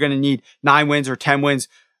 okay, well, you're going to need 9 wins or 10 wins.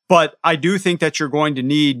 But I do think that you're going to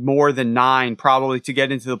need more than 9 probably to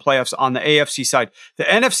get into the playoffs on the AFC side. The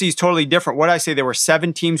NFC is totally different. What I say, there were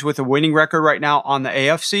 7 teams with a winning record right now on the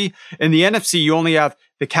AFC. In the NFC, you only have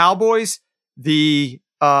the Cowboys, the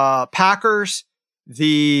Packers,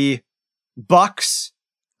 the Bucks,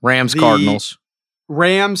 Rams, Cardinals,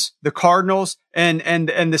 the Cardinals, and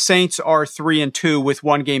the Saints are 3-2 with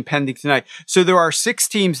 1 game pending tonight. So there are 6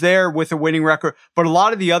 teams there with a winning record, but a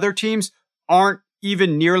lot of the other teams aren't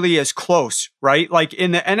even nearly as close, right? Like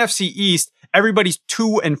in the NFC East, everybody's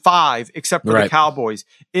 2-5 except for the Cowboys.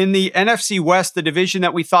 In the NFC West, the division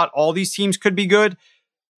that we thought all these teams could be good,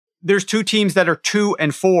 there's 2 teams that are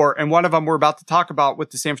 2-4, and one of them we're about to talk about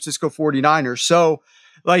with the San Francisco 49ers. So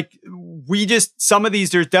like some of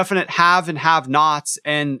these, there's definite have and have nots,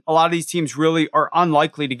 and a lot of these teams really are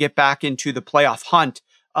unlikely to get back into the playoff hunt,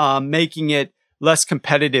 making it less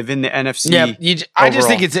competitive in the NFC. Yeah, I just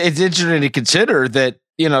think it's interesting to consider that,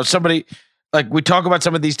 somebody, like we talk about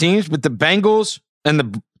some of these teams, but the Bengals and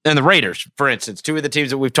the Raiders, for instance, 2 of the teams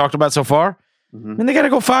that we've talked about so far, and they got to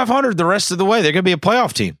go 500 the rest of the way. They're going to be a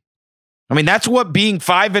playoff team. I mean, that's what being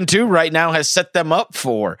 5-2 right now has set them up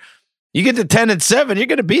for. You get to 10-7, you're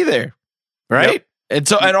going to be there, right? Yep.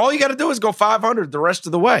 And all you got to do is go 500 the rest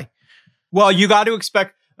of the way. Well, you got to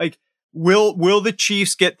expect, like, will the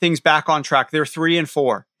Chiefs get things back on track? They're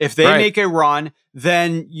 3-4. If they make a run,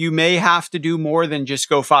 then you may have to do more than just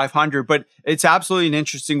go 500. But it's absolutely an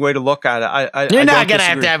interesting way to look at it. You're not going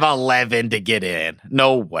to have 11 to get in.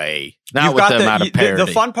 No way. Not with the amount of parity.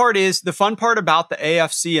 The fun part about the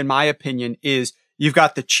AFC, in my opinion, is you've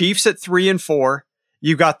got the Chiefs at 3-4,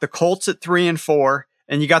 you got the Colts at 3-4,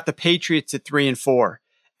 and you got the Patriots at 3-4.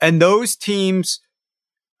 And those teams,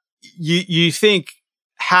 you think,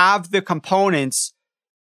 have the components,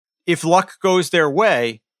 if luck goes their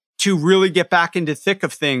way, to really get back into thick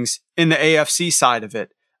of things in the AFC side of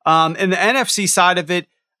it. In the NFC side of it,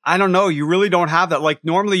 I don't know. You really don't have that. Like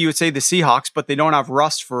normally you would say the Seahawks, but they don't have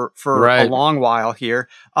Russ for Right. a long while here.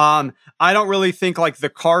 I don't really think like the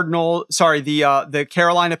Carolina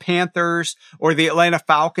Panthers or the Atlanta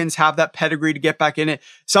Falcons have that pedigree to get back in it.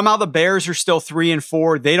 Somehow the Bears are still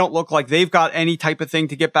 3-4. They don't look like they've got any type of thing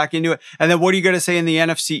to get back into it. And then what are you going to say in the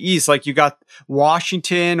NFC East? Like you got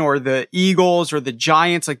Washington or the Eagles or the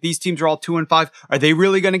Giants. Like these teams are all 2-5. Are they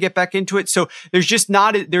really going to get back into it? So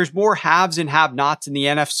there's more haves and have-nots in the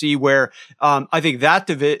NFC where I think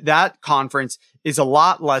that conference is a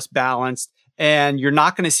lot less balanced. And you're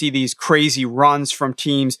not going to see these crazy runs from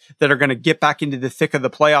teams that are going to get back into the thick of the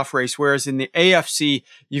playoff race. Whereas in the AFC,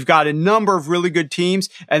 you've got a number of really good teams.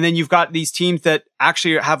 And then you've got these teams that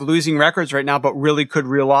actually have losing records right now, but really could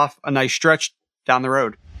reel off a nice stretch down the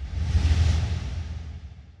road.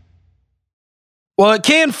 Well, it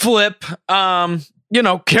can flip.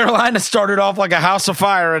 Carolina started off like a house of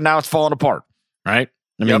fire and now it's falling apart, right?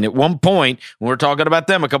 I mean, at one point, when we were talking about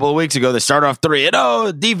them a couple of weeks ago, they started off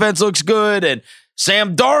 3-0, defense looks good, and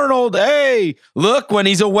Sam Darnold, hey, look, when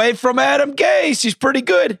he's away from Adam Gase, he's pretty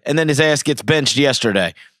good. And then his ass gets benched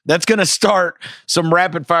yesterday. That's going to start some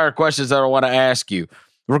rapid-fire questions that I want to ask you.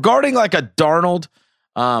 Regarding like a Darnold,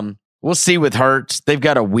 we'll see with Hurts. They've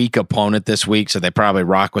got a weak opponent this week, so they probably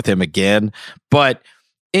rock with him again. But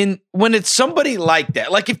when it's somebody like that,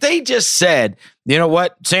 like if they just said, you know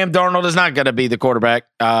what, Sam Darnold is not going to be the quarterback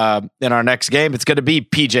in our next game. It's going to be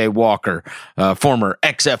PJ Walker, former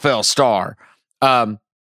XFL star.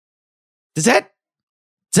 Does that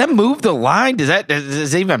move the line? Does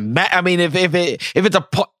it even matter? I mean, if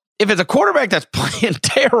it's a quarterback that's playing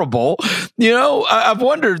terrible, I've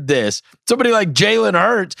wondered this. Somebody like Jalen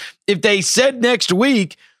Hurts, if they said next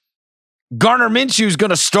week Gardner Minshew is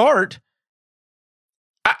going to start,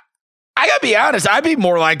 I got to be honest, I'd be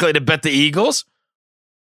more likely to bet the Eagles.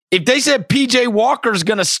 If they said PJ Walker's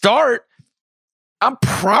going to start, I'm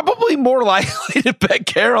probably more likely to bet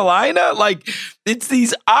Carolina. Like, it's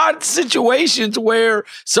these odd situations where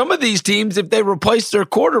some of these teams, if they replace their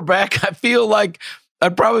quarterback, I feel like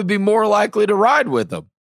I'd probably be more likely to ride with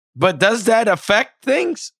them. But does that affect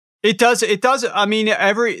things? It does. I mean,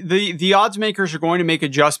 the odds makers are going to make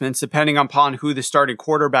adjustments depending upon who the starting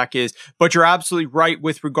quarterback is. But you're absolutely right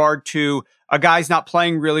with regard to a guy's not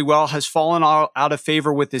playing really well, has fallen out of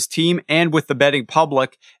favor with his team and with the betting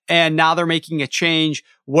public. And now they're making a change.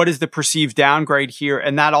 What is the perceived downgrade here?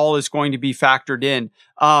 And that all is going to be factored in.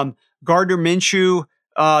 Gardner Minshew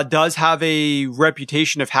does have a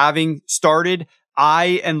reputation of having started.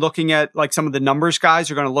 And looking at like some of the numbers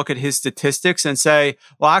guys are going to look at his statistics and say,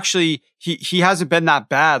 well, actually, he hasn't been that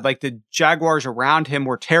bad. Like the Jaguars around him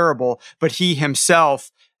were terrible, but he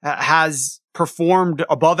himself has performed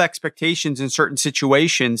above expectations in certain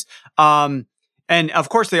situations. And of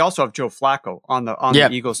course, they also have Joe Flacco on the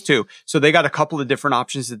Eagles too. So they got a couple of different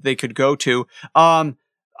options that they could go to.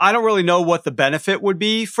 I don't really know what the benefit would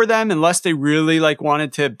be for them unless they really like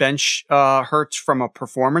wanted to bench Hurts from a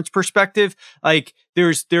performance perspective. Like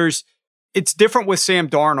it's different with Sam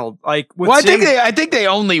Darnold. Like with I think they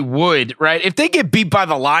only would, right? If they get beat by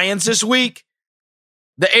the Lions this week,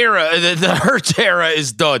 the Hurts era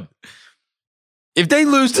is done. If they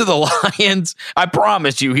lose to the Lions, I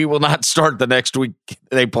promise you he will not start the next week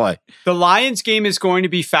they play. The Lions game is going to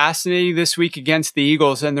be fascinating this week against the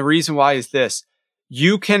Eagles, and the reason why is this.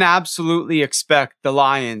 You can absolutely expect the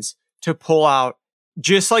Lions to pull out,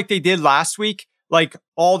 just like they did last week, like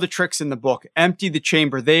all the tricks in the book, empty the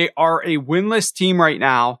chamber. They are a winless team right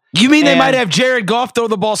now. You mean they might have Jared Goff throw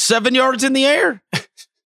the ball 7 yards in the air?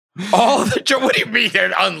 What do you mean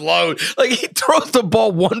they're unload? Like he throws the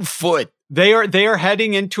ball 1 foot. They are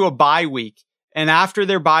heading into a bye week. And after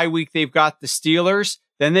their bye week, they've got the Steelers.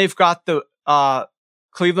 Then they've got the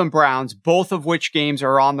Cleveland Browns, both of which games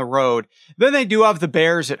are on the road. Then they do have the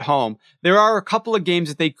Bears at home. There are a couple of games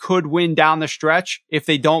that they could win down the stretch if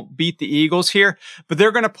they don't beat the Eagles here, but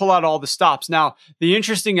they're going to pull out all the stops. Now, the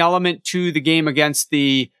interesting element to the game against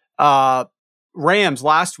the Rams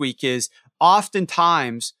last week is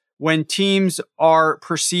oftentimes when teams are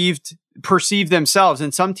perceive themselves,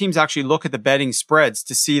 and some teams actually look at the betting spreads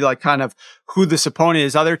to see like kind of who this opponent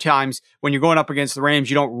is. Other times when you're going up against the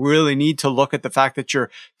Rams, you don't really need to look at the fact that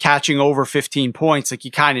you're catching over 15 points. Like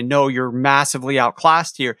you kind of know you're massively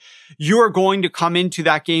outclassed here. You are going to come into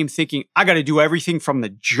that game thinking, I got to do everything from the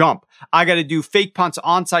jump. I got to do fake punts,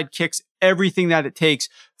 onside kicks, everything that it takes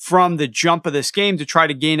from the jump of this game to try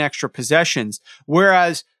to gain extra possessions.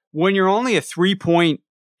 Whereas when you're only a 3-point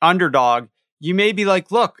underdog, you may be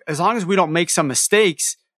like, look, as long as we don't make some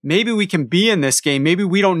mistakes, maybe we can be in this game. Maybe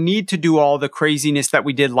we don't need to do all the craziness that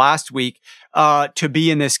we did last week to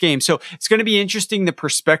be in this game. So it's going to be interesting, the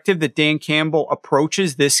perspective that Dan Campbell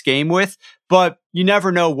approaches this game with, but you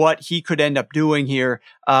never know what he could end up doing here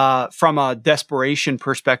from a desperation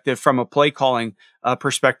perspective, from a play calling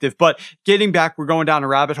perspective. But getting back, we're going down a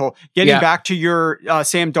rabbit hole. Getting back to your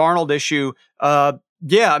Sam Darnold issue. I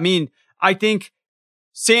mean, I think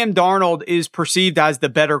Sam Darnold is perceived as the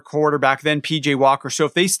better quarterback than PJ Walker. So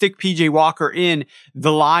if they stick PJ Walker in,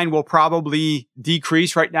 the line will probably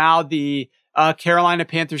decrease. Right now, the Carolina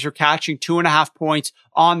Panthers are catching 2.5 points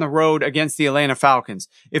on the road against the Atlanta Falcons.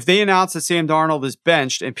 If they announce that Sam Darnold is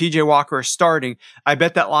benched and PJ Walker is starting, I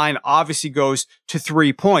bet that line obviously goes to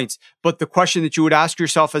 3 points. But the question that you would ask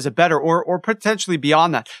yourself as a bettor, or potentially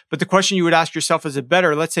beyond that, but the question you would ask yourself as a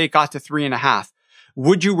bettor, let's say it got to 3.5.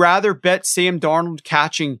 Would you rather bet Sam Darnold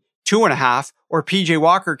catching 2.5 or PJ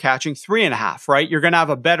Walker catching 3.5, right? You're going to have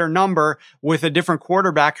a better number with a different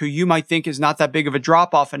quarterback who you might think is not that big of a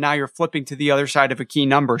drop off. And now you're flipping to the other side of a key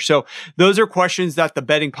number. So those are questions that the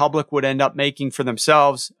betting public would end up making for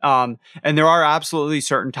themselves. And there are absolutely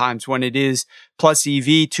certain times when it is plus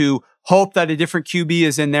EV to hope that a different QB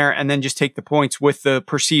is in there and then just take the points with the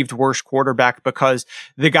perceived worst quarterback because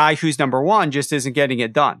the guy who's number one just isn't getting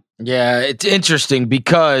it done. Yeah, it's interesting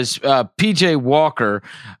because PJ Walker,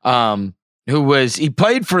 he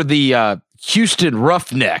played for the Houston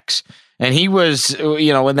Roughnecks, and he was,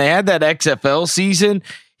 when they had that XFL season,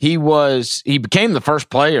 he became the first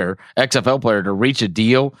XFL player to reach a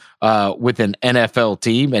deal with an NFL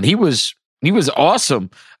team, and he was awesome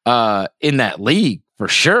in that league for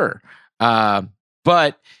sure.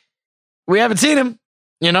 But we haven't seen him,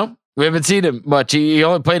 we haven't seen him much. He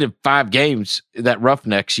only played in 5 games that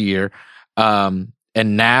Roughnecks year. And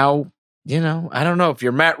now, I don't know if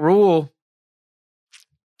you're Matt Rule.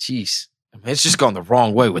 Jeez, it's just gone the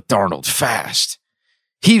wrong way with Darnold fast.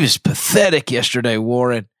 He was pathetic yesterday,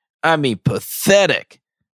 Warren. I mean, pathetic.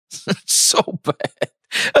 So bad.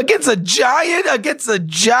 Against the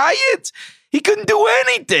Giants, he couldn't do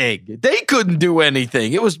anything. They couldn't do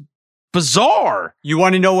anything. It was bizarre. You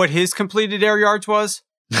want to know what his completed air yards was?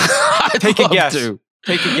 Take a guess.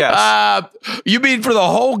 Take a guess. You mean for the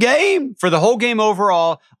whole game? For the whole game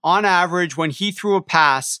overall, on average, when he threw a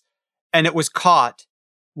pass and it was caught,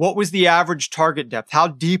 what was the average target depth? How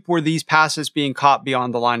deep were these passes being caught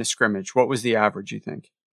beyond the line of scrimmage? What was the average, you think?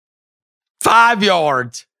 5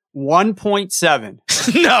 yards. 1.7.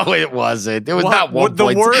 No, it wasn't. It was not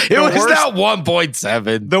 1.7. It was not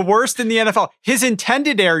 1.7. The worst in the NFL. His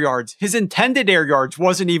intended air yards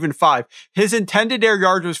wasn't even 5. His intended air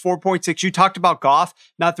yards was 4.6. You talked about Goff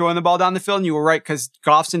not throwing the ball down the field, and you were right because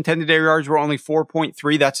Goff's intended air yards were only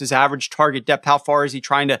 4.3. That's his average target depth. How far is he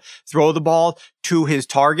trying to throw the ball to his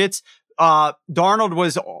targets? Darnold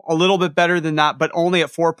was a little bit better than that, but only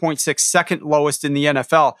at 4.6, second lowest in the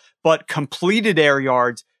NFL. But completed air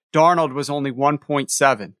yards, Darnold was only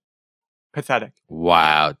 1.7. Pathetic.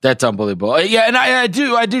 Wow, that's unbelievable. Yeah, and I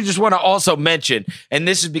do just want to also mention, and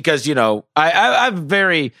this is because, I have a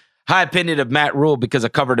very high opinion of Matt Rule because I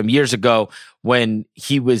covered him years ago when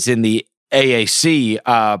he was in the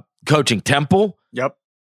AAC coaching Temple. Yep.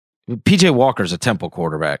 PJ Walker's a Temple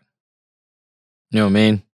quarterback. You know what I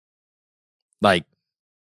mean? Like,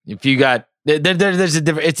 if you got, there's a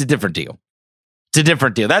different, it's a different deal. It's a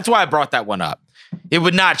different deal. That's why I brought that one up. It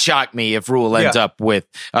would not shock me if Rule ends up with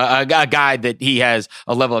a guy that he has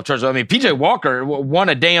a level of trust. I mean, PJ Walker won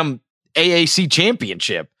a damn AAC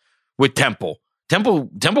championship with Temple. Temple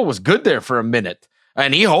was good there for a minute,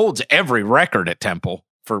 and he holds every record at Temple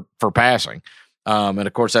for passing. And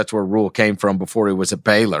of course, that's where Rule came from before he was at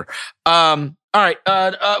Baylor. All right.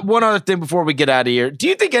 One other thing before we get out of here. Do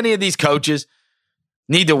you think any of these coaches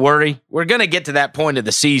need to worry? We're going to get to that point of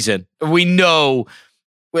the season. We know,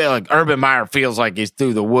 like Urban Meyer feels like he's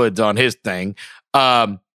through the woods on his thing.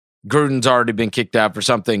 Gruden's already been kicked out for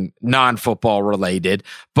something non-football related,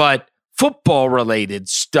 but football related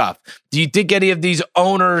stuff. Do you think any of these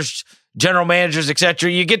owners, general managers, etc.,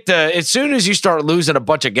 you get to, as soon as you start losing a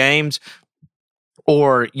bunch of games,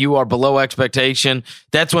 or you are below expectation,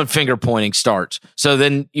 that's when finger pointing starts. So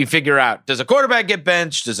then you figure out, does a quarterback get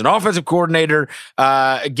benched? Does an offensive coordinator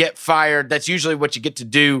get fired? That's usually what you get to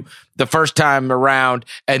do the first time around.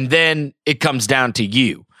 And then it comes down to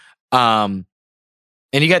you. And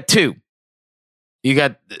you got 2. You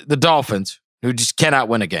got the Dolphins, who just cannot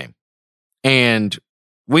win a game. And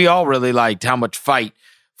we all really liked how much fight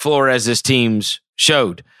Flores' teams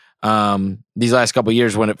showed these last couple of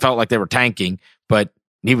years when it felt like they were tanking, but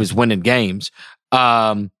he was winning games.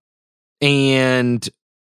 And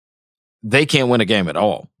they can't win a game at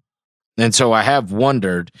all. And so I have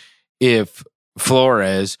wondered if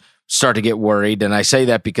Flores start to get worried. And I say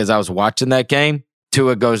that because I was watching that game.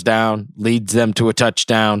 Tua goes down, leads them to a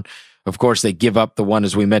touchdown. Of course, they give up the one,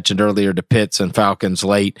 as we mentioned earlier, to Pitts and Falcons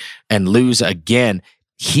late and lose again.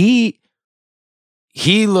 He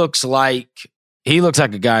looks like a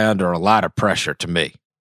guy under a lot of pressure to me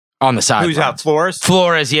on the sidelines. Who's out? Flores?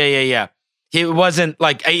 Flores, yeah. He wasn't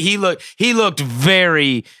like he looked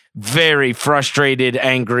very, very frustrated,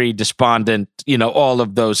 angry, despondent, all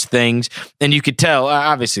of those things. And you could tell,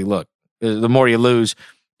 obviously, look, the more you lose,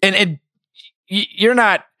 and you're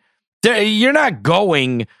not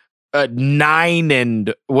going 9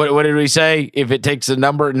 and what did we say? If it takes a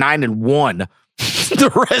number 9-1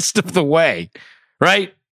 the rest of the way,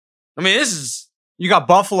 right? I mean, this is. You got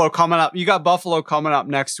Buffalo coming up.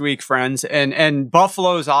 Next week, friends. And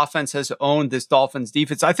Buffalo's offense has owned this Dolphins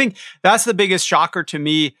defense. I think that's the biggest shocker to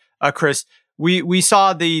me, Chris. We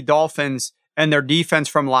saw the Dolphins and their defense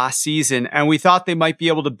from last season, and we thought they might be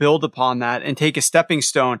able to build upon that and take a stepping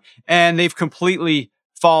stone. And they've completely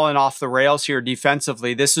fallen off the rails here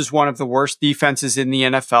defensively. This is one of the worst defenses in the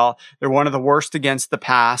NFL. They're one of the worst against the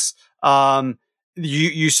pass.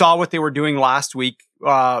 You saw what they were doing last week.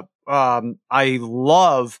 I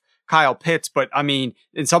love Kyle Pitts, but I mean,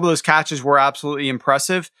 and some of those catches were absolutely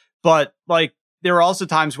impressive, but like there were also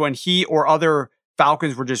times when he or other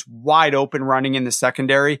Falcons were just wide open running in the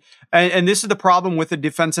secondary. And this is the problem with a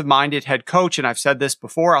defensive minded head coach. And I've said this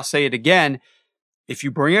before, I'll say it again. If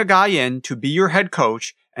you bring a guy in to be your head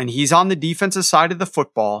coach and he's on the defensive side of the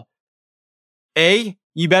football,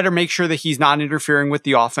 you better make sure that he's not interfering with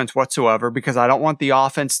the offense whatsoever, because I don't want the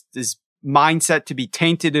offense's mindset to be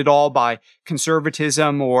tainted at all by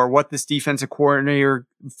conservatism or what this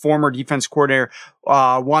former defense coordinator,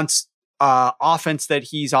 wants offense that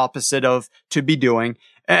he's opposite of to be doing.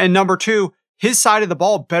 And number two, his side of the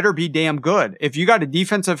ball better be damn good. If you got a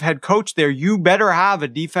defensive head coach there, you better have a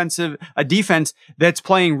defense that's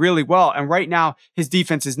playing really well. And right now, his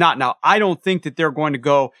defense is not. Now, I don't think that they're going to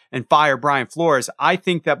go and fire Brian Flores. I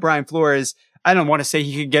think that Brian Flores, I don't want to say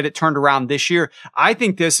he could get it turned around this year. I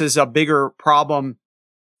think this is a bigger problem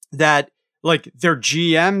that like their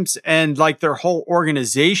GMs and like their whole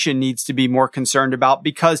organization needs to be more concerned about,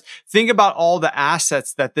 because think about all the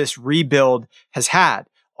assets that this rebuild has had,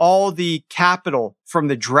 all the capital from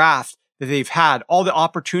the draft that they've had, all the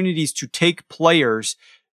opportunities to take players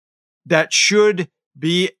that should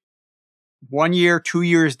be 1 year, 2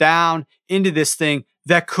 years down into this thing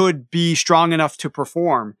that could be strong enough to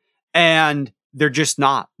perform. And they're just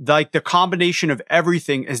not. Like the combination of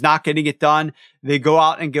everything is not getting it done. They go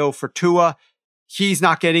out and go for Tua. He's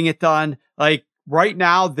not getting it done. Like right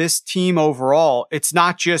now, this team overall, it's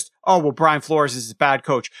not just, Brian Flores is a bad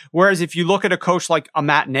coach. Whereas if you look at a coach like a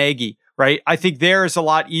Matt Nagy, right? I think there is a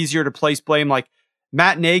lot easier to place blame. Like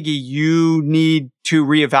Matt Nagy, you need to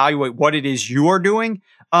reevaluate what it is you are doing.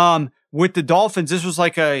 With the Dolphins, this was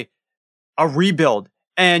like a rebuild.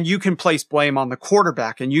 And you can place blame on the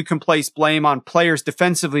quarterback, and you can place blame on players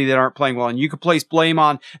defensively that aren't playing well. And you can place blame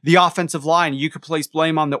on the offensive line. You can place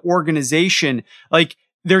blame on the organization. Like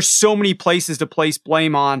there's so many places to place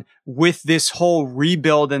blame on with this whole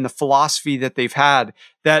rebuild and the philosophy that they've had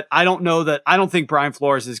that I don't think Brian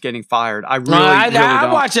Flores is getting fired. I really don't.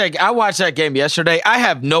 I watched that game yesterday. I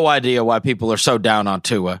have no idea why people are so down on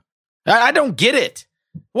Tua. I don't get it.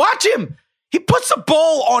 Watch him. He puts the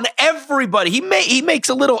ball on everybody. He makes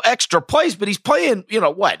a little extra plays, but he's playing,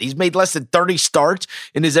 he's made less than 30 starts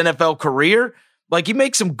in his NFL career. Like he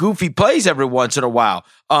makes some goofy plays every once in a while.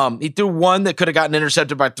 He threw one that could have gotten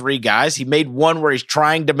intercepted by 3 guys. He made one where he's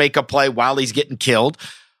trying to make a play while he's getting killed.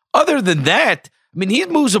 Other than that, I mean, he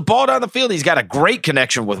moves the ball down the field. He's got a great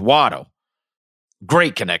connection with Waddle.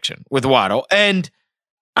 And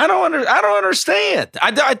I don't understand.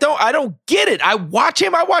 I don't get it. I watch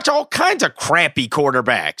him. I watch all kinds of crappy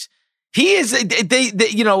quarterbacks. He is, I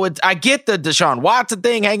get the Deshaun Watson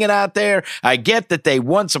thing hanging out there. I get that they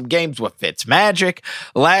won some games with Fitzmagic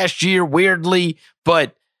last year, weirdly,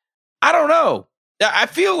 but I don't know. I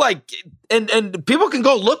feel like, and people can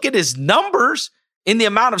go look at his numbers in the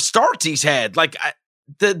amount of starts he's had. Like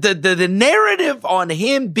the narrative on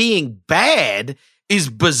him being bad is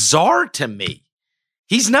bizarre to me.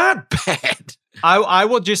 He's not bad. I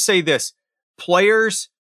will just say this. Players,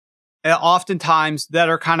 oftentimes that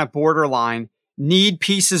are kind of borderline, need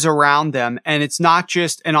pieces around them. And it's not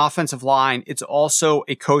just an offensive line. It's also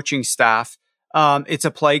a coaching staff. It's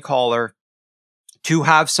a play caller to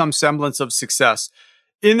have some semblance of success.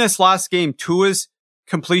 In this last game, Tua's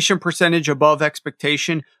completion percentage above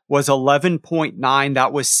expectation was 11.9.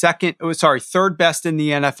 That was third best in the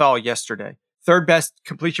NFL yesterday. third best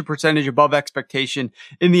completion percentage above expectation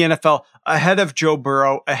in the NFL, ahead of Joe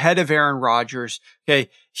Burrow, ahead of Aaron Rodgers. Okay.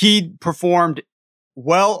 He performed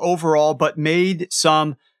well overall, but made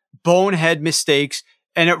some bonehead mistakes.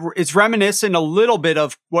 And it's reminiscent a little bit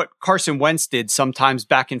of what Carson Wentz did sometimes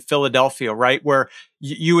back in Philadelphia, right? Where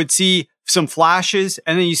you would see some flashes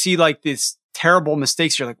and then you see like this terrible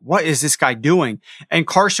mistakes. You're like, what is this guy doing? And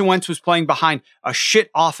Carson Wentz was playing behind a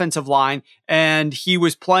shit offensive line, and he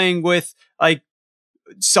was playing with like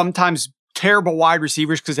sometimes terrible wide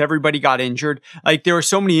receivers because everybody got injured. Like there were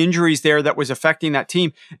so many injuries there that was affecting that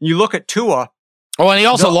team. And you look at Tua. Oh, and he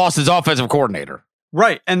also lost his offensive coordinator.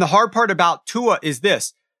 Right. And the hard part about Tua is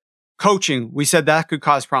this. Coaching, we said that could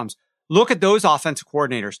cause problems. Look at those offensive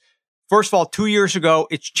coordinators. First of all, 2 years ago,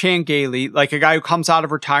 it's Chan Gailey, like a guy who comes out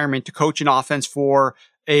of retirement to coach an offense for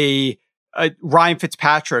a Ryan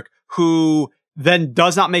Fitzpatrick, who then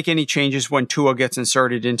does not make any changes when Tua gets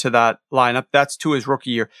inserted into that lineup. That's Tua's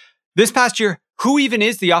rookie year. This past year, who even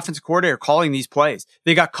is the offensive coordinator calling these plays?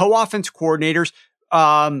 They got co-offense coordinators.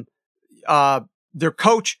 Their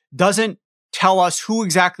coach doesn't tell us who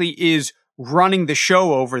exactly is running the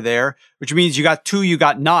show over there, which means you got two, you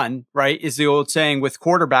got none, right? Is the old saying with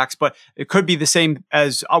quarterbacks, but it could be the same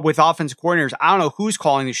as with offensive coordinators. I don't know who's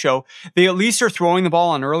calling the show. They at least are throwing the ball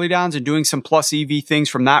on early downs and doing some plus EV things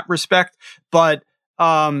from that respect. But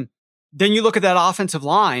then you look at that offensive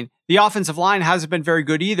line. The offensive line hasn't been very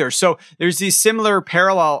good either. So there's these similar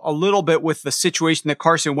parallel a little bit with the situation that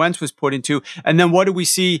Carson Wentz was put into. And then what do we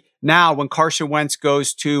see now when Carson Wentz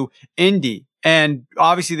goes to Indy? And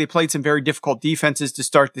obviously they played some very difficult defenses to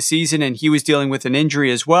start the season, and he was dealing with an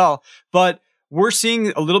injury as well. But we're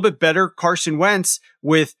seeing a little bit better Carson Wentz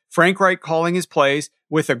with Frank Reich calling his plays,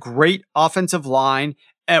 with a great offensive line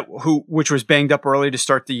which was banged up early to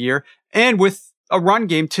start the year, and with a run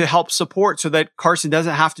game to help support so that Carson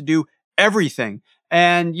doesn't have to do everything.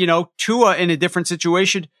 And, Tua in a different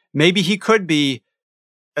situation, maybe he could be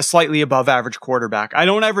a slightly above average quarterback. I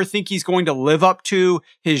don't ever think he's going to live up to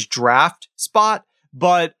his draft spot,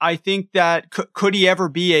 but I think that could he ever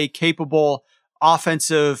be a capable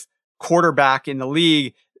offensive quarterback in the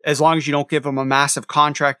league, as long as you don't give him a massive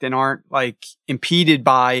contract and aren't like impeded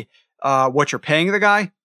by what you're paying the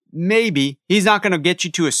guy? Maybe. He's not going to get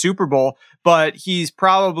you to a Super Bowl, but he's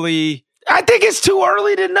probably... I think it's too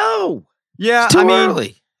early to know. Yeah, it's too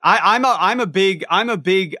early. I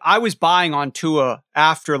was buying on Tua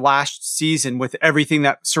after last season with everything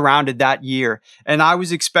that surrounded that year. And I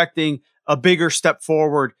was expecting a bigger step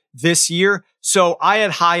forward this year. So I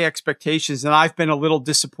had high expectations, and I've been a little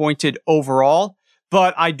disappointed overall.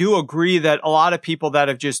 But I do agree that a lot of people that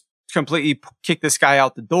have just completely kicked this guy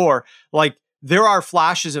out the door, like there are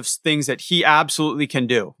flashes of things that he absolutely can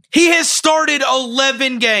do. He has started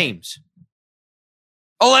 11 games.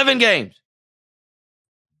 11 games.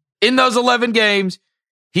 In those 11 games,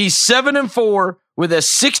 he's 7-4 with a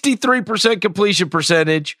 63% completion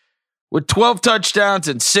percentage with 12 touchdowns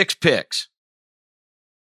and 6 picks.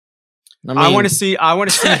 I want to see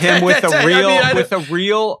him with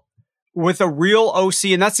a real OC.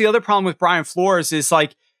 And that's the other problem with Brian Flores is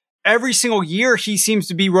like every single year he seems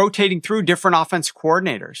to be rotating through different offensive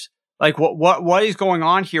coordinators. Like what is going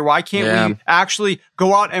on here? Why can't we actually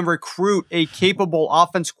go out and recruit a capable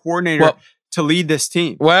offensive coordinator to lead this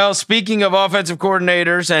team? Well, speaking of offensive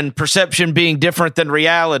coordinators and perception being different than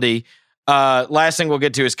reality, last thing we'll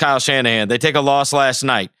get to is Kyle Shanahan. They take a loss last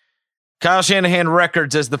night. Kyle Shanahan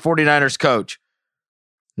records as the 49ers coach.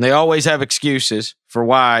 And they always have excuses for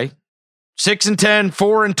why. 6-10,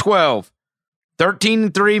 4-12,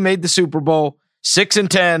 13-3 made the Super Bowl,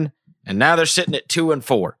 6-10, and now they're sitting at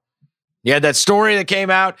 2-4. You had that story that came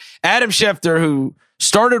out. Adam Schefter, who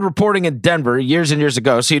started reporting in Denver years and years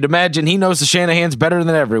ago, so you'd imagine he knows the Shanahans better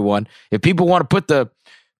than everyone. If people want to put the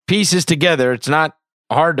pieces together, it's not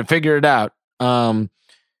hard to figure it out.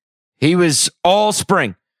 He was all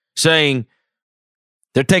spring saying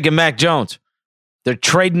they're taking Mac Jones. They're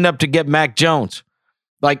trading up to get Mac Jones.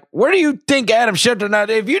 Like, where do you think Adam Schefter? Now,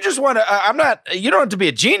 if you just want to, you don't have to be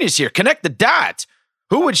a genius here. Connect the dots.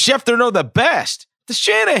 Who would Schefter know the best? The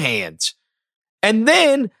Shanahans. And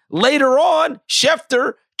then later on,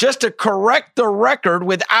 Schefter, just to correct the record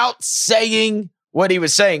without saying what he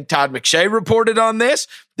was saying, Todd McShay reported on this,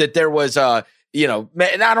 that there was, and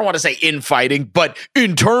I don't want to say infighting, but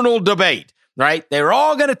internal debate, right? They were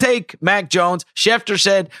all going to take Mac Jones. Schefter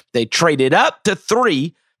said they traded up to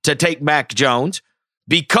 3 to take Mac Jones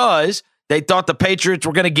because they thought the Patriots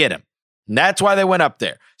were going to get him. And that's why they went up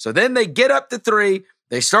there. So then they get up to 3.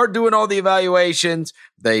 They start doing all the evaluations.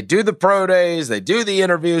 They do the pro days. They do the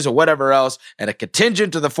interviews or whatever else. And a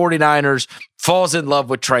contingent of the 49ers falls in love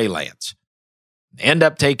with Trey Lance. They end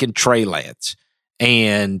up taking Trey Lance.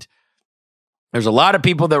 And there's a lot of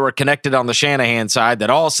people that were connected on the Shanahan side that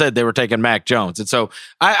all said they were taking Mac Jones. And so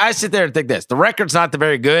I sit there and think this. The record's not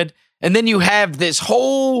very good. And then you have this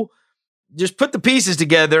whole, just put the pieces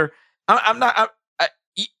together.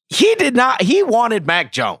 He wanted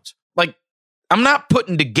Mac Jones. Like, I'm not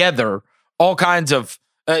putting together all kinds of,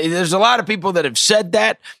 there's a lot of people that have said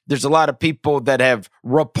that. There's a lot of people that have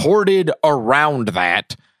reported around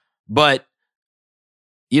that. But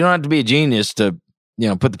you don't have to be a genius to,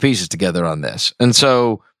 put the pieces together on this. And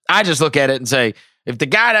so I just look at it and say, if the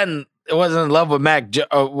guy wasn't in love with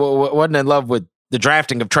wasn't in love with the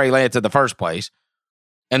drafting of Trey Lance in the first place,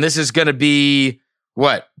 and this is going to be,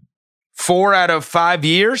 4 out of 5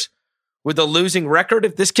 years with a losing record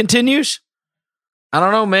if this continues? I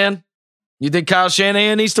don't know, man. You think Kyle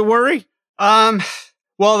Shanahan needs to worry?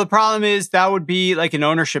 Well, the problem is that would be like an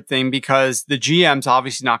ownership thing because the GM's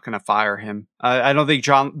obviously not going to fire him. I don't think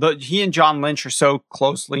he and John Lynch are so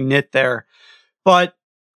closely knit there. But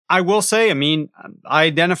I will say, I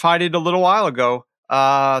identified it a little while ago.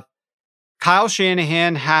 Kyle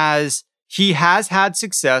Shanahan has had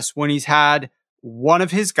success when he's had one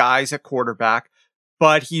of his guys at quarterback,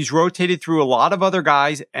 but he's rotated through a lot of other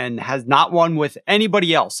guys and has not won with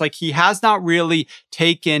anybody else. Like, he has not really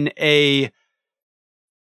taken a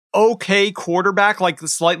okay quarterback, like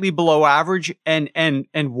slightly below average, and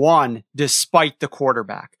won despite the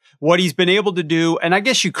quarterback. What he's been able to do, and I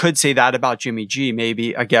guess you could say that about Jimmy G,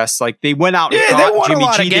 maybe, I guess, like they went out and got Jimmy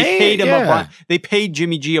G. They paid him they paid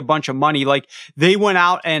Jimmy G a bunch of money. Like, they went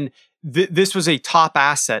out and this was a top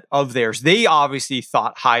asset of theirs. They obviously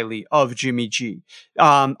thought highly of Jimmy G.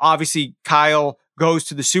 Obviously Kyle goes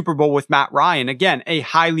to the Super Bowl with Matt Ryan. Again, a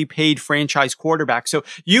highly paid franchise quarterback. So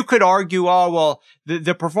you could argue,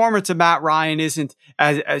 the performance of Matt Ryan isn't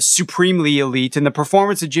as supremely elite, and the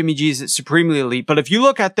performance of Jimmy G is supremely elite. But if you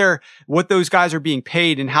look at what those guys are being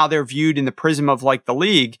paid and how they're viewed in the prism of like the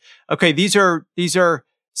league, okay, these are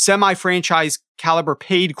semi-franchise caliber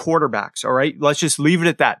paid quarterbacks. All right, let's just leave it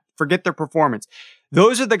at that. Forget their performance.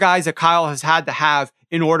 Those are the guys that Kyle has had to have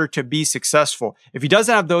in order to be successful. If he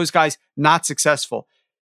doesn't have those guys, not successful.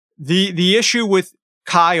 The issue with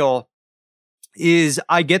Kyle is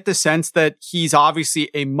I get the sense that he's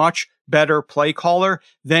obviously a much better play caller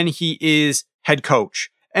than he is head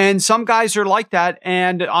coach. And some guys are like that.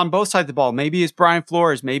 And on both sides of the ball, maybe it's Brian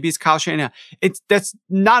Flores, maybe it's Kyle Shanahan. That's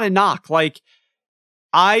not a knock. Like,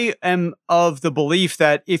 I am of the belief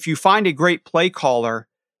that if you find a great play caller,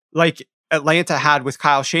 like Atlanta had with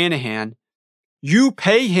Kyle Shanahan, you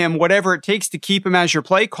pay him whatever it takes to keep him as your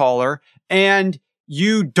play caller, and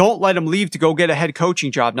you don't let him leave to go get a head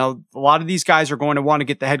coaching job. Now, a lot of these guys are going to want to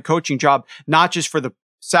get the head coaching job, not just for the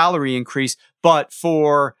salary increase, but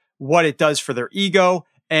for what it does for their ego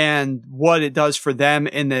and what it does for them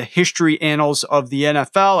in the history annals of the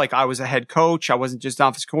NFL. Like, I was a head coach. I wasn't just an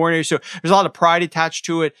offensive coordinator. So there's a lot of pride attached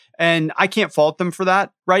to it, and I can't fault them for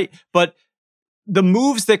that, right? But the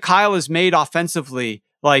moves that Kyle has made offensively,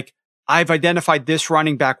 like, I've identified this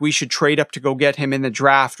running back, we should trade up to go get him in the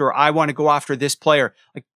draft, or I want to go after this player.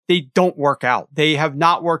 Like, they don't work out. They have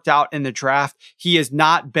not worked out in the draft. He has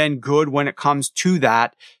not been good when it comes to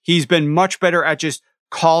that. He's been much better at just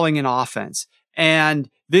calling an offense. And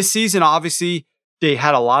this season, obviously, they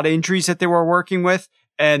had a lot of injuries that they were working with,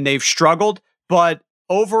 and they've struggled. But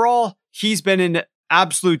overall, he's been an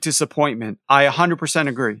absolute disappointment. I 100%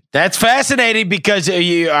 agree. That's fascinating because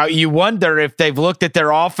you wonder if they've looked at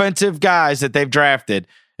their offensive guys that they've drafted.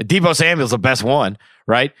 Deebo Samuel's the best one,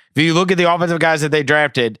 right? If you look at the offensive guys that they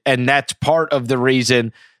drafted, and that's part of the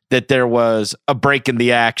reason that there was a break in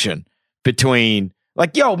the action between,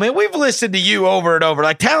 like, yo, man, we've listened to you over and over.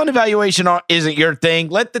 Like, talent evaluation isn't your thing.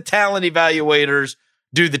 Let the talent evaluators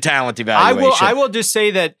do the talent evaluation. I will just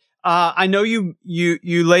say that I know you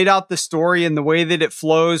laid out the story and the way that it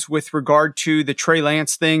flows with regard to the Trey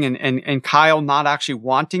Lance thing and Kyle not actually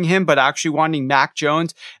wanting him, but actually wanting Mac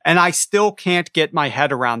Jones. And I still can't get my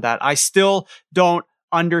head around that. I still don't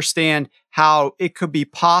understand how it could be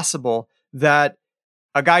possible that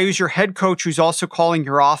a guy who's your head coach, who's also calling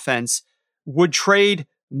your offense, would trade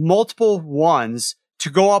multiple ones to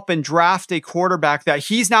go up and draft a quarterback that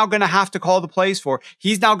he's now going to have to call the plays for.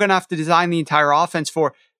 He's now going to have to design the entire offense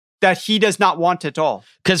for, that he does not want at all.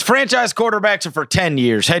 Because franchise quarterbacks are for 10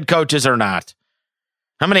 years. Head coaches are not.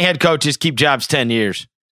 How many head coaches keep jobs 10 years?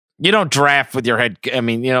 You don't draft with your head. I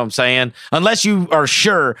mean, you know what I'm saying? Unless you are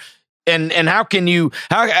sure. And how can you,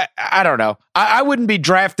 I don't know. I wouldn't be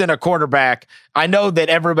drafting a quarterback. I know that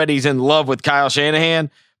everybody's in love with Kyle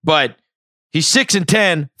Shanahan, but he's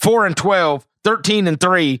 6-10, 4-12,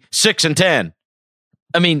 13-3, 6-10.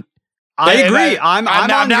 I mean, I agree. I'm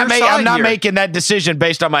on your side I'm not here. making that decision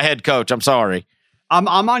based on my head coach. I'm sorry. I'm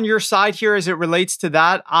on your side here as it relates to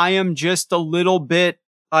that. I am just a little bit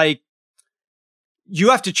like,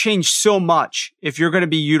 you have to change so much if you're going to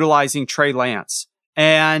be utilizing Trey Lance.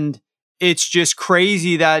 And it's just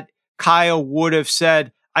crazy that Kyle would have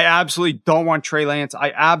said, I absolutely don't want Trey Lance.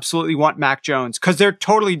 I absolutely want Mac Jones, because they're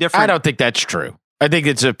totally different. I don't think that's true. I think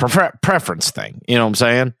it's a preference thing. You know what I'm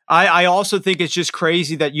saying? I also think it's just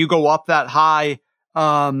crazy that you go up that high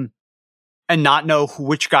and not know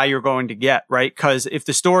which guy you're going to get, right? Because if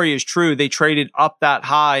the story is true, they traded up that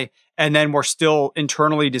high and then we're still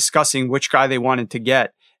internally discussing which guy they wanted to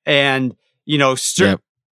get. And, you know,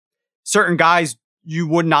 certain guys you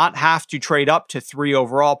would not have to trade up to 3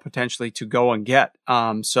 overall potentially to go and get.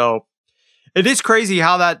 So it is crazy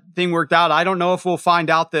how that thing worked out. I don't know if we'll find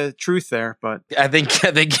out the truth there, but I think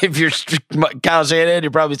if you're Kyle Shanahan,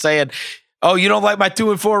 you're probably saying, "Oh, you don't like my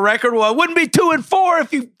 2-4 record? Well, it wouldn't be 2-4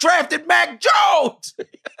 if you drafted Mac Jones."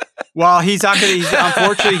 Well, he's not going to.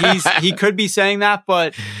 Unfortunately, he could be saying that,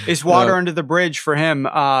 but it's water under the bridge for him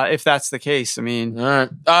if that's the case. I mean, all right.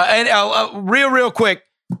 And real quick,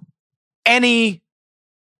 any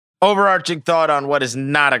overarching thought on what is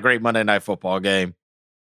not a great Monday Night Football game?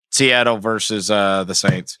 Seattle versus the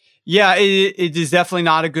Saints. Yeah, it is definitely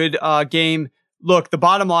not a good game. Look, the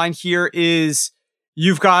bottom line here is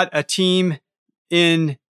you've got a team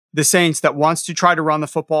in the Saints that wants to try to run the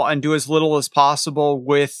football and do as little as possible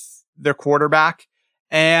with their quarterback.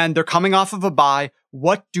 And they're coming off of a bye.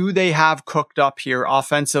 What do they have cooked up here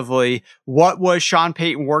offensively? What was Sean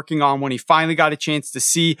Payton working on when he finally got a chance to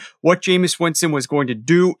see what Jameis Winston was going to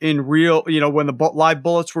do in real, when the live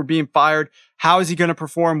bullets were being fired? How is he going to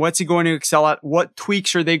perform? What's he going to excel at? What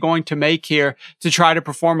tweaks are they going to make here to try to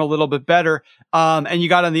perform a little bit better? And you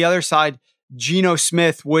got on the other side, Geno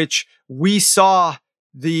Smith, which we saw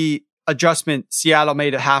the adjustment Seattle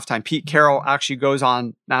made at halftime. Pete Carroll actually goes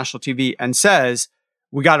on national TV and says,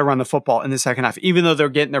 we got to run the football in the second half, even though they're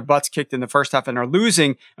getting their butts kicked in the first half and are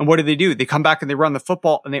losing. And what do? They come back and they run the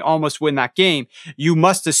football and they almost win that game. You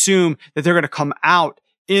must assume that they're going to come out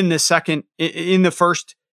in the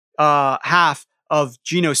first half of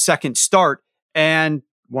Geno's second start and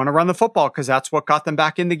want to run the football, because that's what got them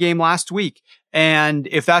back in the game last week. And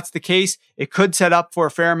if that's the case, it could set up for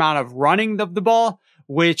a fair amount of running of the ball,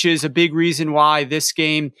 which is a big reason why this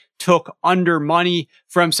game took under money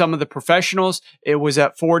from some of the professionals. It was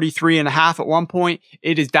at 43.5 at one point.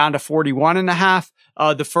 It is down to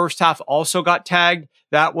 41.5. The first half also got tagged.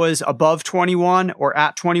 That was above 21 or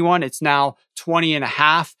at 21. It's now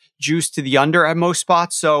 20.5, juiced to the under at most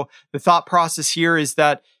spots. So the thought process here is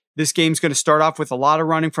that this game's going to start off with a lot of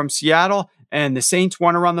running from Seattle, and the Saints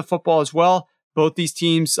want to run the football as well. Both these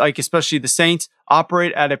teams, especially the Saints,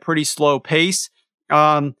 operate at a pretty slow pace.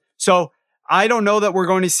 So I don't know that we're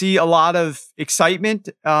going to see a lot of excitement,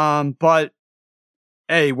 but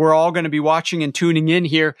hey, we're all going to be watching and tuning in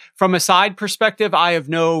here. From a side perspective, I have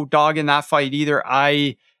no dog in that fight either.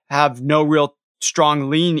 I have no real strong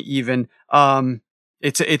lean even.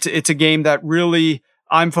 It's a game that really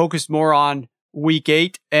I'm focused more on week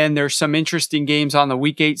 8, and there's some interesting games on the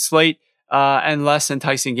week 8 slate, and less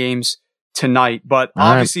enticing games tonight, but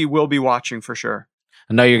obviously we'll be watching for sure.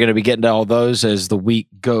 I know you're going to be getting to all those as the week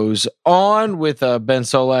goes on with Ben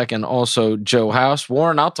Solak and also Joe House.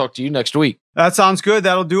 Warren, I'll talk to you next week. That sounds good.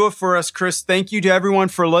 That'll do it for us, Chris. Thank you to everyone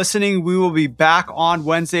for listening. We will be back on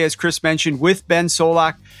Wednesday, as Chris mentioned, with Ben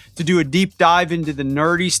Solak to do a deep dive into the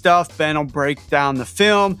nerdy stuff. Ben will break down the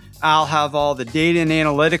film. I'll have all the data and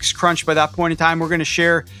analytics crunched by that point in time. We're going to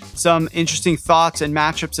share some interesting thoughts and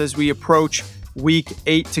matchups as we approach week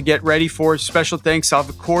 8 to get ready for. Special thanks,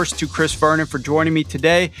 of course, to Chris Vernon for joining me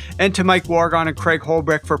today, and to Mike Wargon and Craig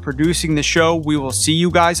Holbrecht for producing the show. We will see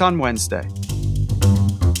you guys on Wednesday.